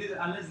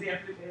 Unless the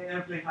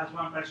airplane has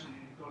 1 person in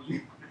it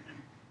only.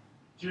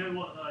 Do you know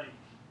what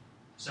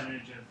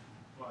percentage of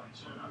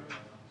flights land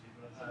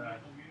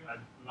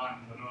on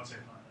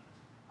autopilot?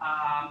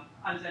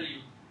 I'll tell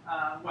you.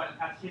 Well,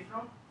 at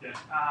Heathrow,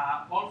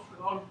 Yeah. all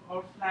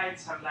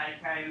flights are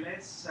like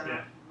ILS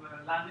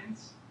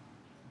landings,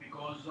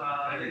 because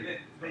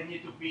they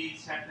need to be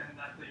certain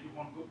that you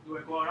won't do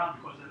a go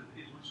around, because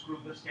it will screw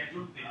the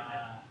schedule.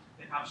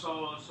 They have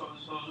so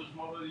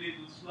small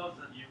little slots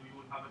that you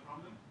will have a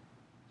problem.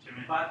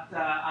 But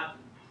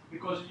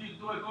because if you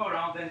do a go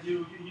around, then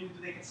you need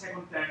to take a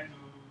second turn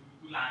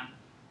to land.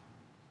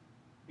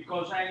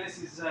 Because ILS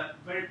is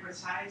very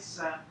precise.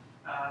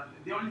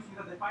 The only thing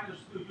that the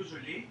pilots do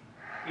usually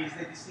is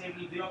they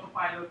disable the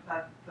autopilot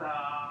at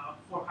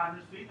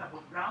 400 feet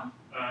above ground,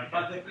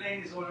 but the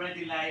plane is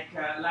already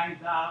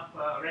lined up,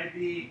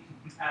 ready.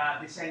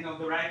 They say no,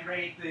 the right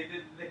rate.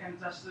 They can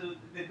just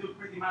they do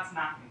pretty much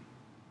nothing.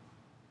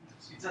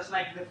 It's just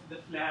like the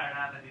flare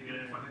that they do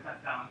for the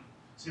touchdown.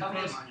 Sorry,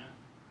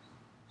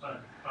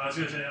 I was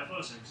going to say that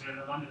first thing. So I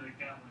landed at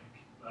Gatwick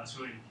last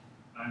week,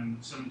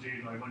 and some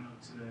dude went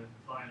up to the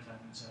flight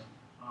attendant and said,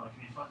 "Oh,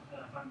 can you find the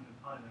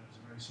pilot? It was a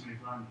very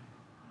smooth landing."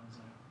 And I was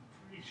like,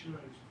 "I'm pretty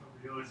sure it was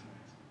probably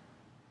automated."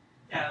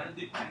 Yeah, it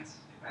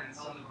depends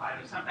on the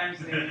pilot. Sometimes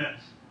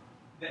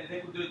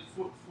they could do it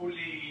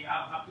fully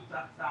up to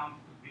touchdown.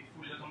 Could be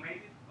fully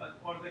automated,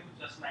 or they could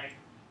just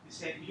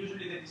disable.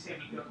 Usually they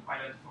disable the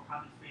autopilot for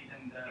 100 feet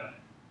and.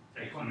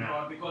 Take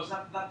control, because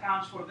that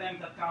counts for them.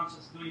 That counts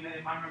as doing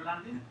a manual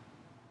landing.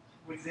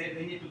 which they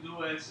need to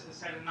do a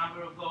certain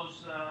number of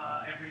those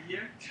every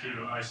year. Keep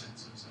your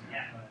license or something.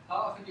 Yeah. How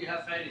often do you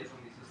have failures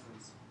on these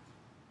systems?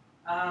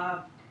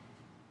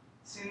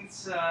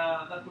 Since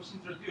that was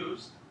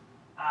introduced,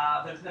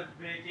 there's never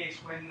been a case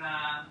when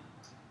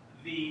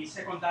the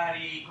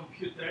secondary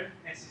computer,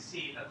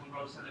 SEC, that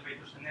controls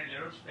elevators and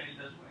air failed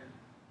as well.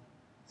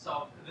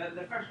 So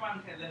the first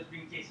one, there's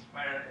been cases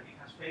where it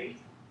has failed,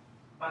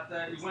 but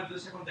it went to the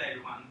secondary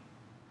one.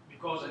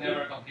 Because so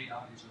never a complete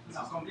outage of the no,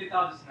 system? complete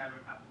outage never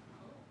happened.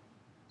 Oh.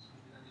 So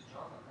you did this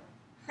Java,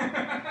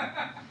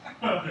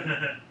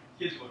 right?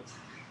 Here's what.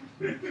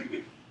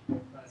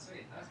 That's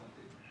sweet, nice one,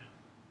 dude.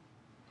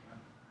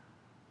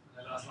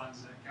 The last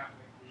landed at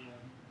Gatwick,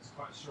 there's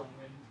quite a strong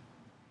wind.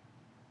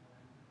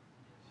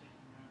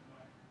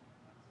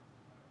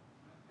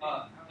 Do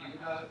you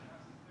know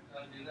how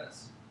to do this?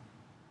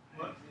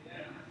 What?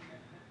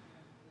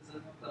 Is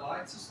it the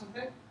lights or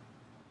something?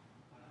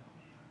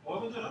 What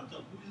about the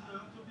laptop? Who is the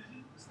laptop? Is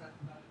it? Is that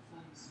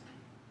phones?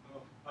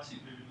 Oh, I see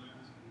maybe like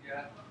this.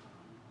 Yeah.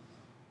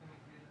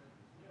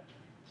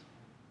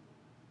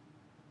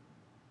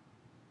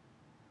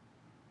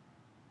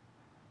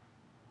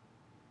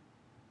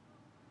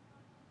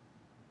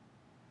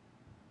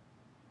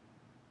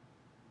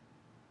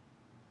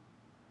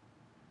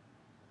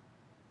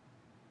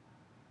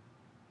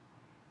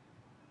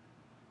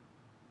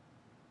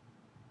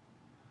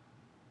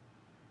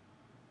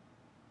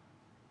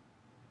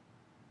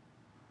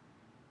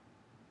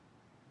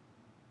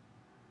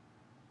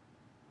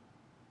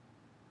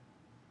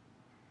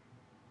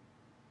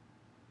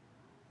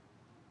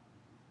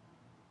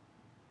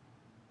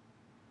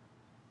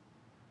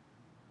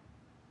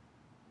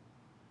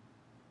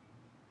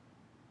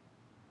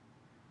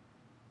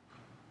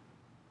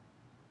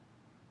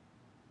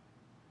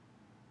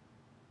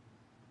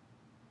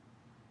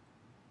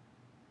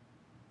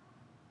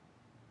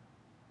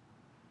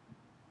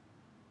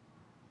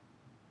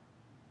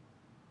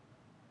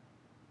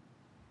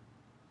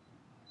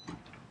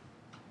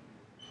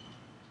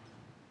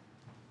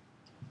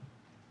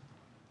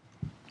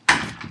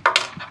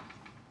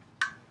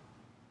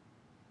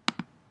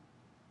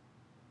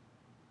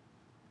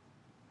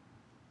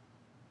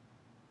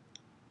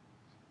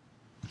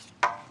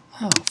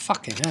 Oh,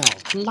 fucking hell.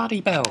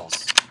 Bloody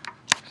bells.